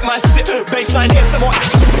can take my sip. Baseline hit, some more.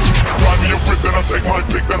 Buy me a whip, then I take my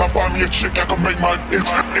pick, then I find me a chick that can make my itch.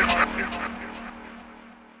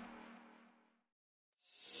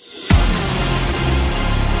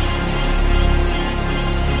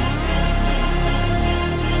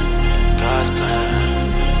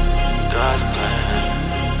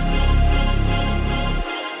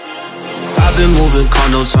 I've been moving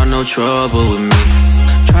calm, don't start no trouble with me.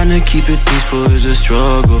 Tryna keep it peaceful is a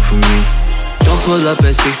struggle for me. Don't pull up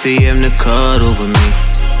at 6 AM to cuddle with me.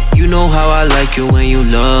 You know how I like it when you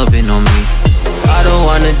loving on me. I don't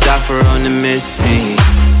wanna die for them to miss me.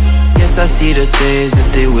 Yes, I see the things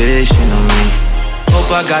that they wishing on me.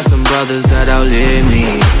 Hope I got some brothers that outlive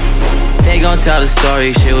me. They gon' tell the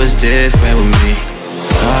story, shit was different with me.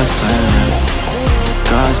 God's plan,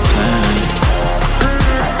 God's plan.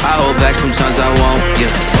 I hold back, sometimes I won't,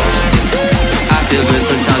 yeah. I feel good,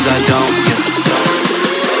 sometimes I don't, yeah.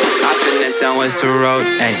 I finesse down West Road,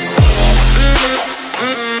 ayy.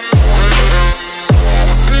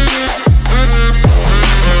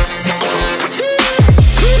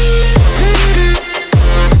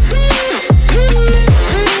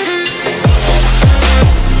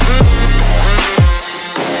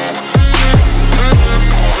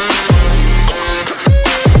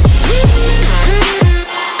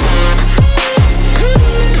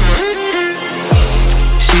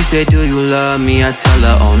 said, do you love me? I tell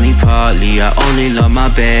her only partly. I only love my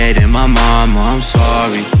bed and my mama, I'm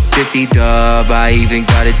sorry. 50 dub, I even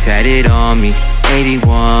got it tatted on me.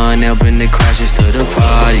 81, they'll bring the crashes to the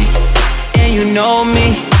party. And you know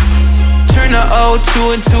me, turn a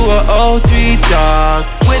 02 into a 03, dog.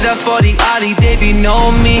 With a 40 Ollie, they be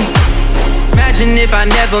know me. Imagine if I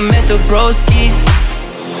never met the broskies.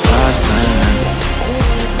 God's plan,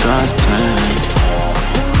 God's plan.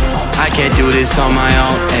 I can't do this on my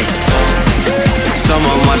own, ayy.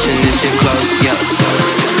 Someone watching this shit close, yeah.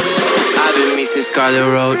 I've been me since Scarlet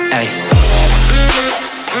Road, ayy.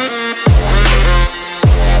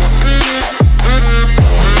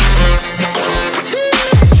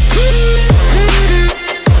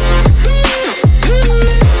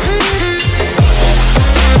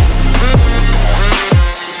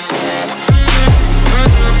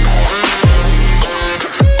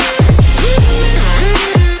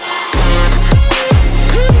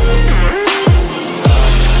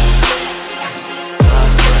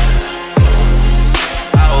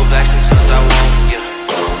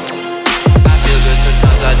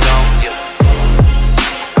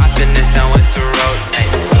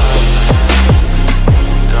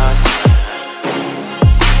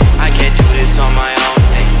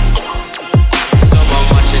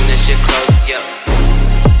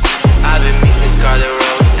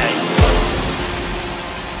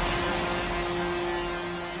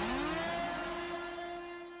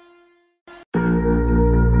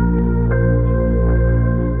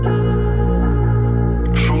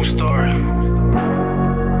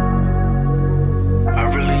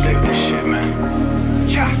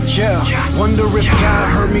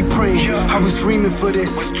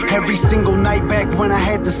 Every single night back when I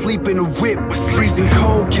had to sleep in a whip. Freezing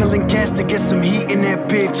cold, killing gas to get some heat in that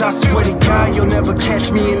bitch. I swear to God, you'll never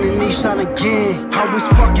catch me in the Nissan again. I was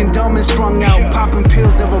fucking dumb and strung out, popping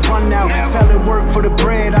pills never run out. Selling work for the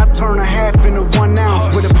bread, I turn a half into 1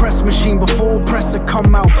 ounce. With a press machine before press to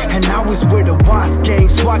come out. And I was with a Wasp gang,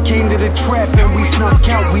 so I came to the trap and we snuck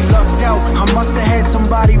out, we lucked out. I must have had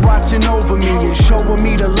somebody watching over me and showing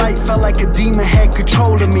me the light. Felt like a demon had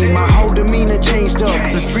control of me. My whole demeanor changed up,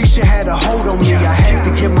 the street shit had a hold on me. I had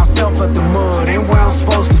to get myself out the mud, ain't where I'm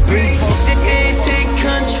supposed to be. They take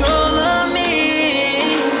control of me.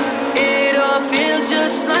 It all feels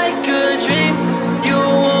just like a dream. You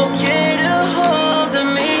won't get a hold of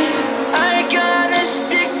me. I gotta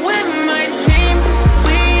stick with my team.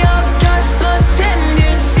 We all got some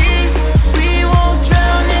tendencies. We won't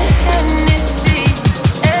drown in Hennessy.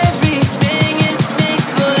 Everything is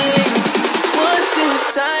make-believe. What's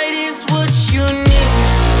inside is what you need.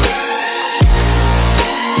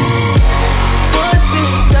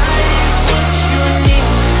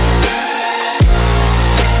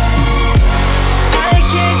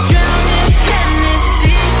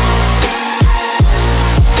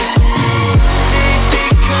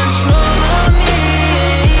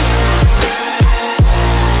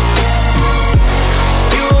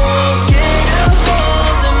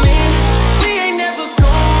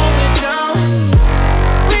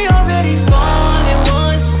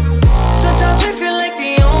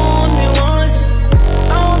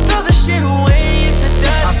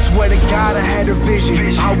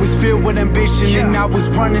 I was filled with ambition and I was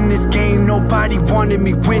running this game. Nobody wanted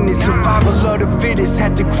me winning. Survival of the fittest,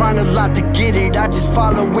 had to grind a lot to get it. I just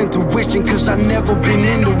follow intuition, cause I never been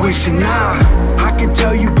into wishing. Nah, I can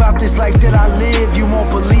tell you about this life that I live, you won't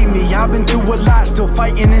believe me. I've been through a lot, still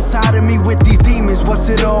fighting inside of me with these demons. What's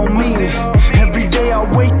it all mean? Every day I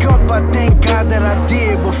wake up, I thank God that I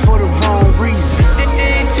did, but for the wrong reason.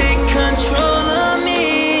 They take control of me.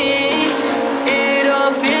 It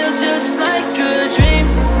all feels just like a dream.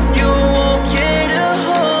 You won't get a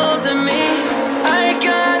hold of me. I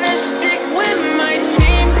gotta stick with my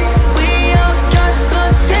team. We all got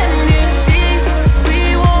some tendencies.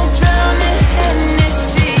 We won't drown in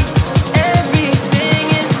Hennessy. Everything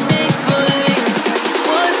is make-believe.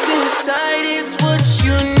 What's inside is what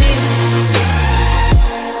you need.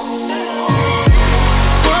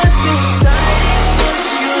 What's inside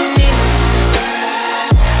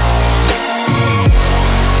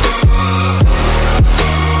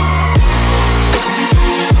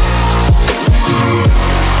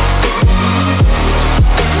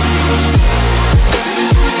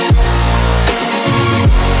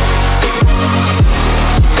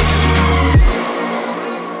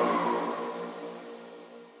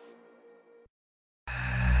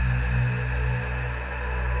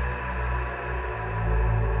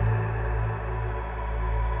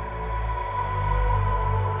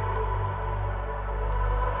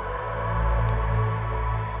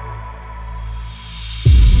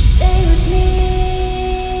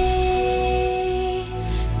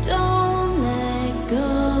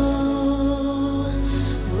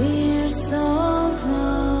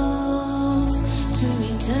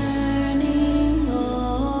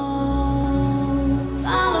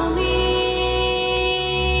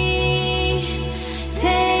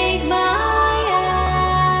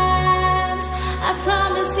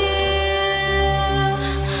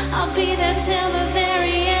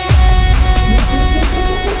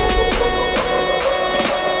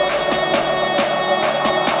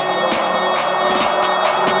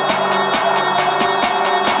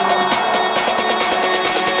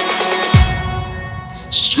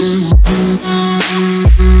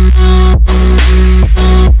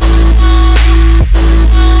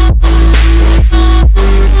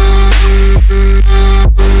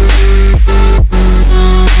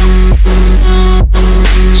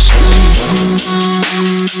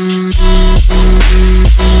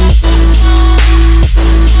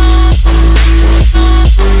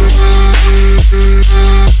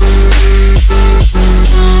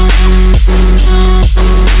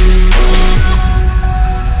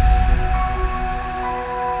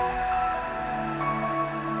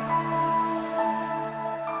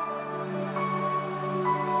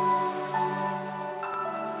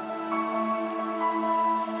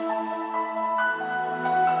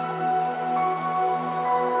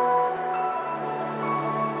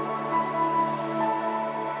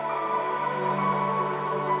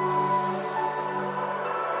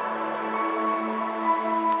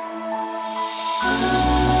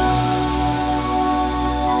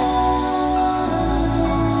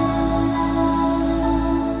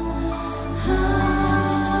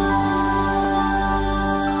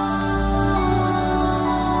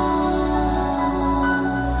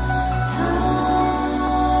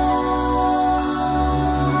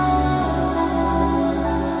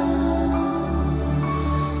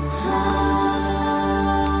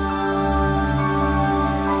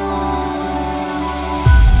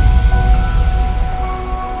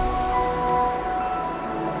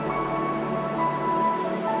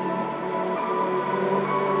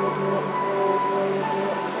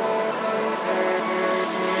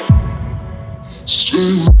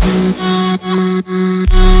Stay with me.